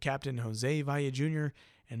been your Captain Jose Valle Jr.,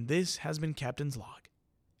 and this has been Captain's Log.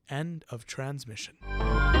 End of transmission.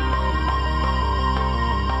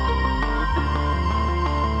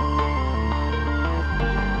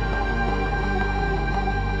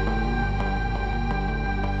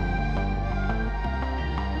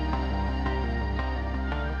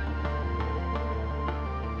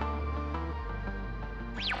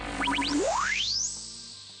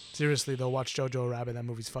 Seriously, though, watch Jojo Rabbit. That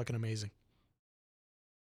movie's fucking amazing.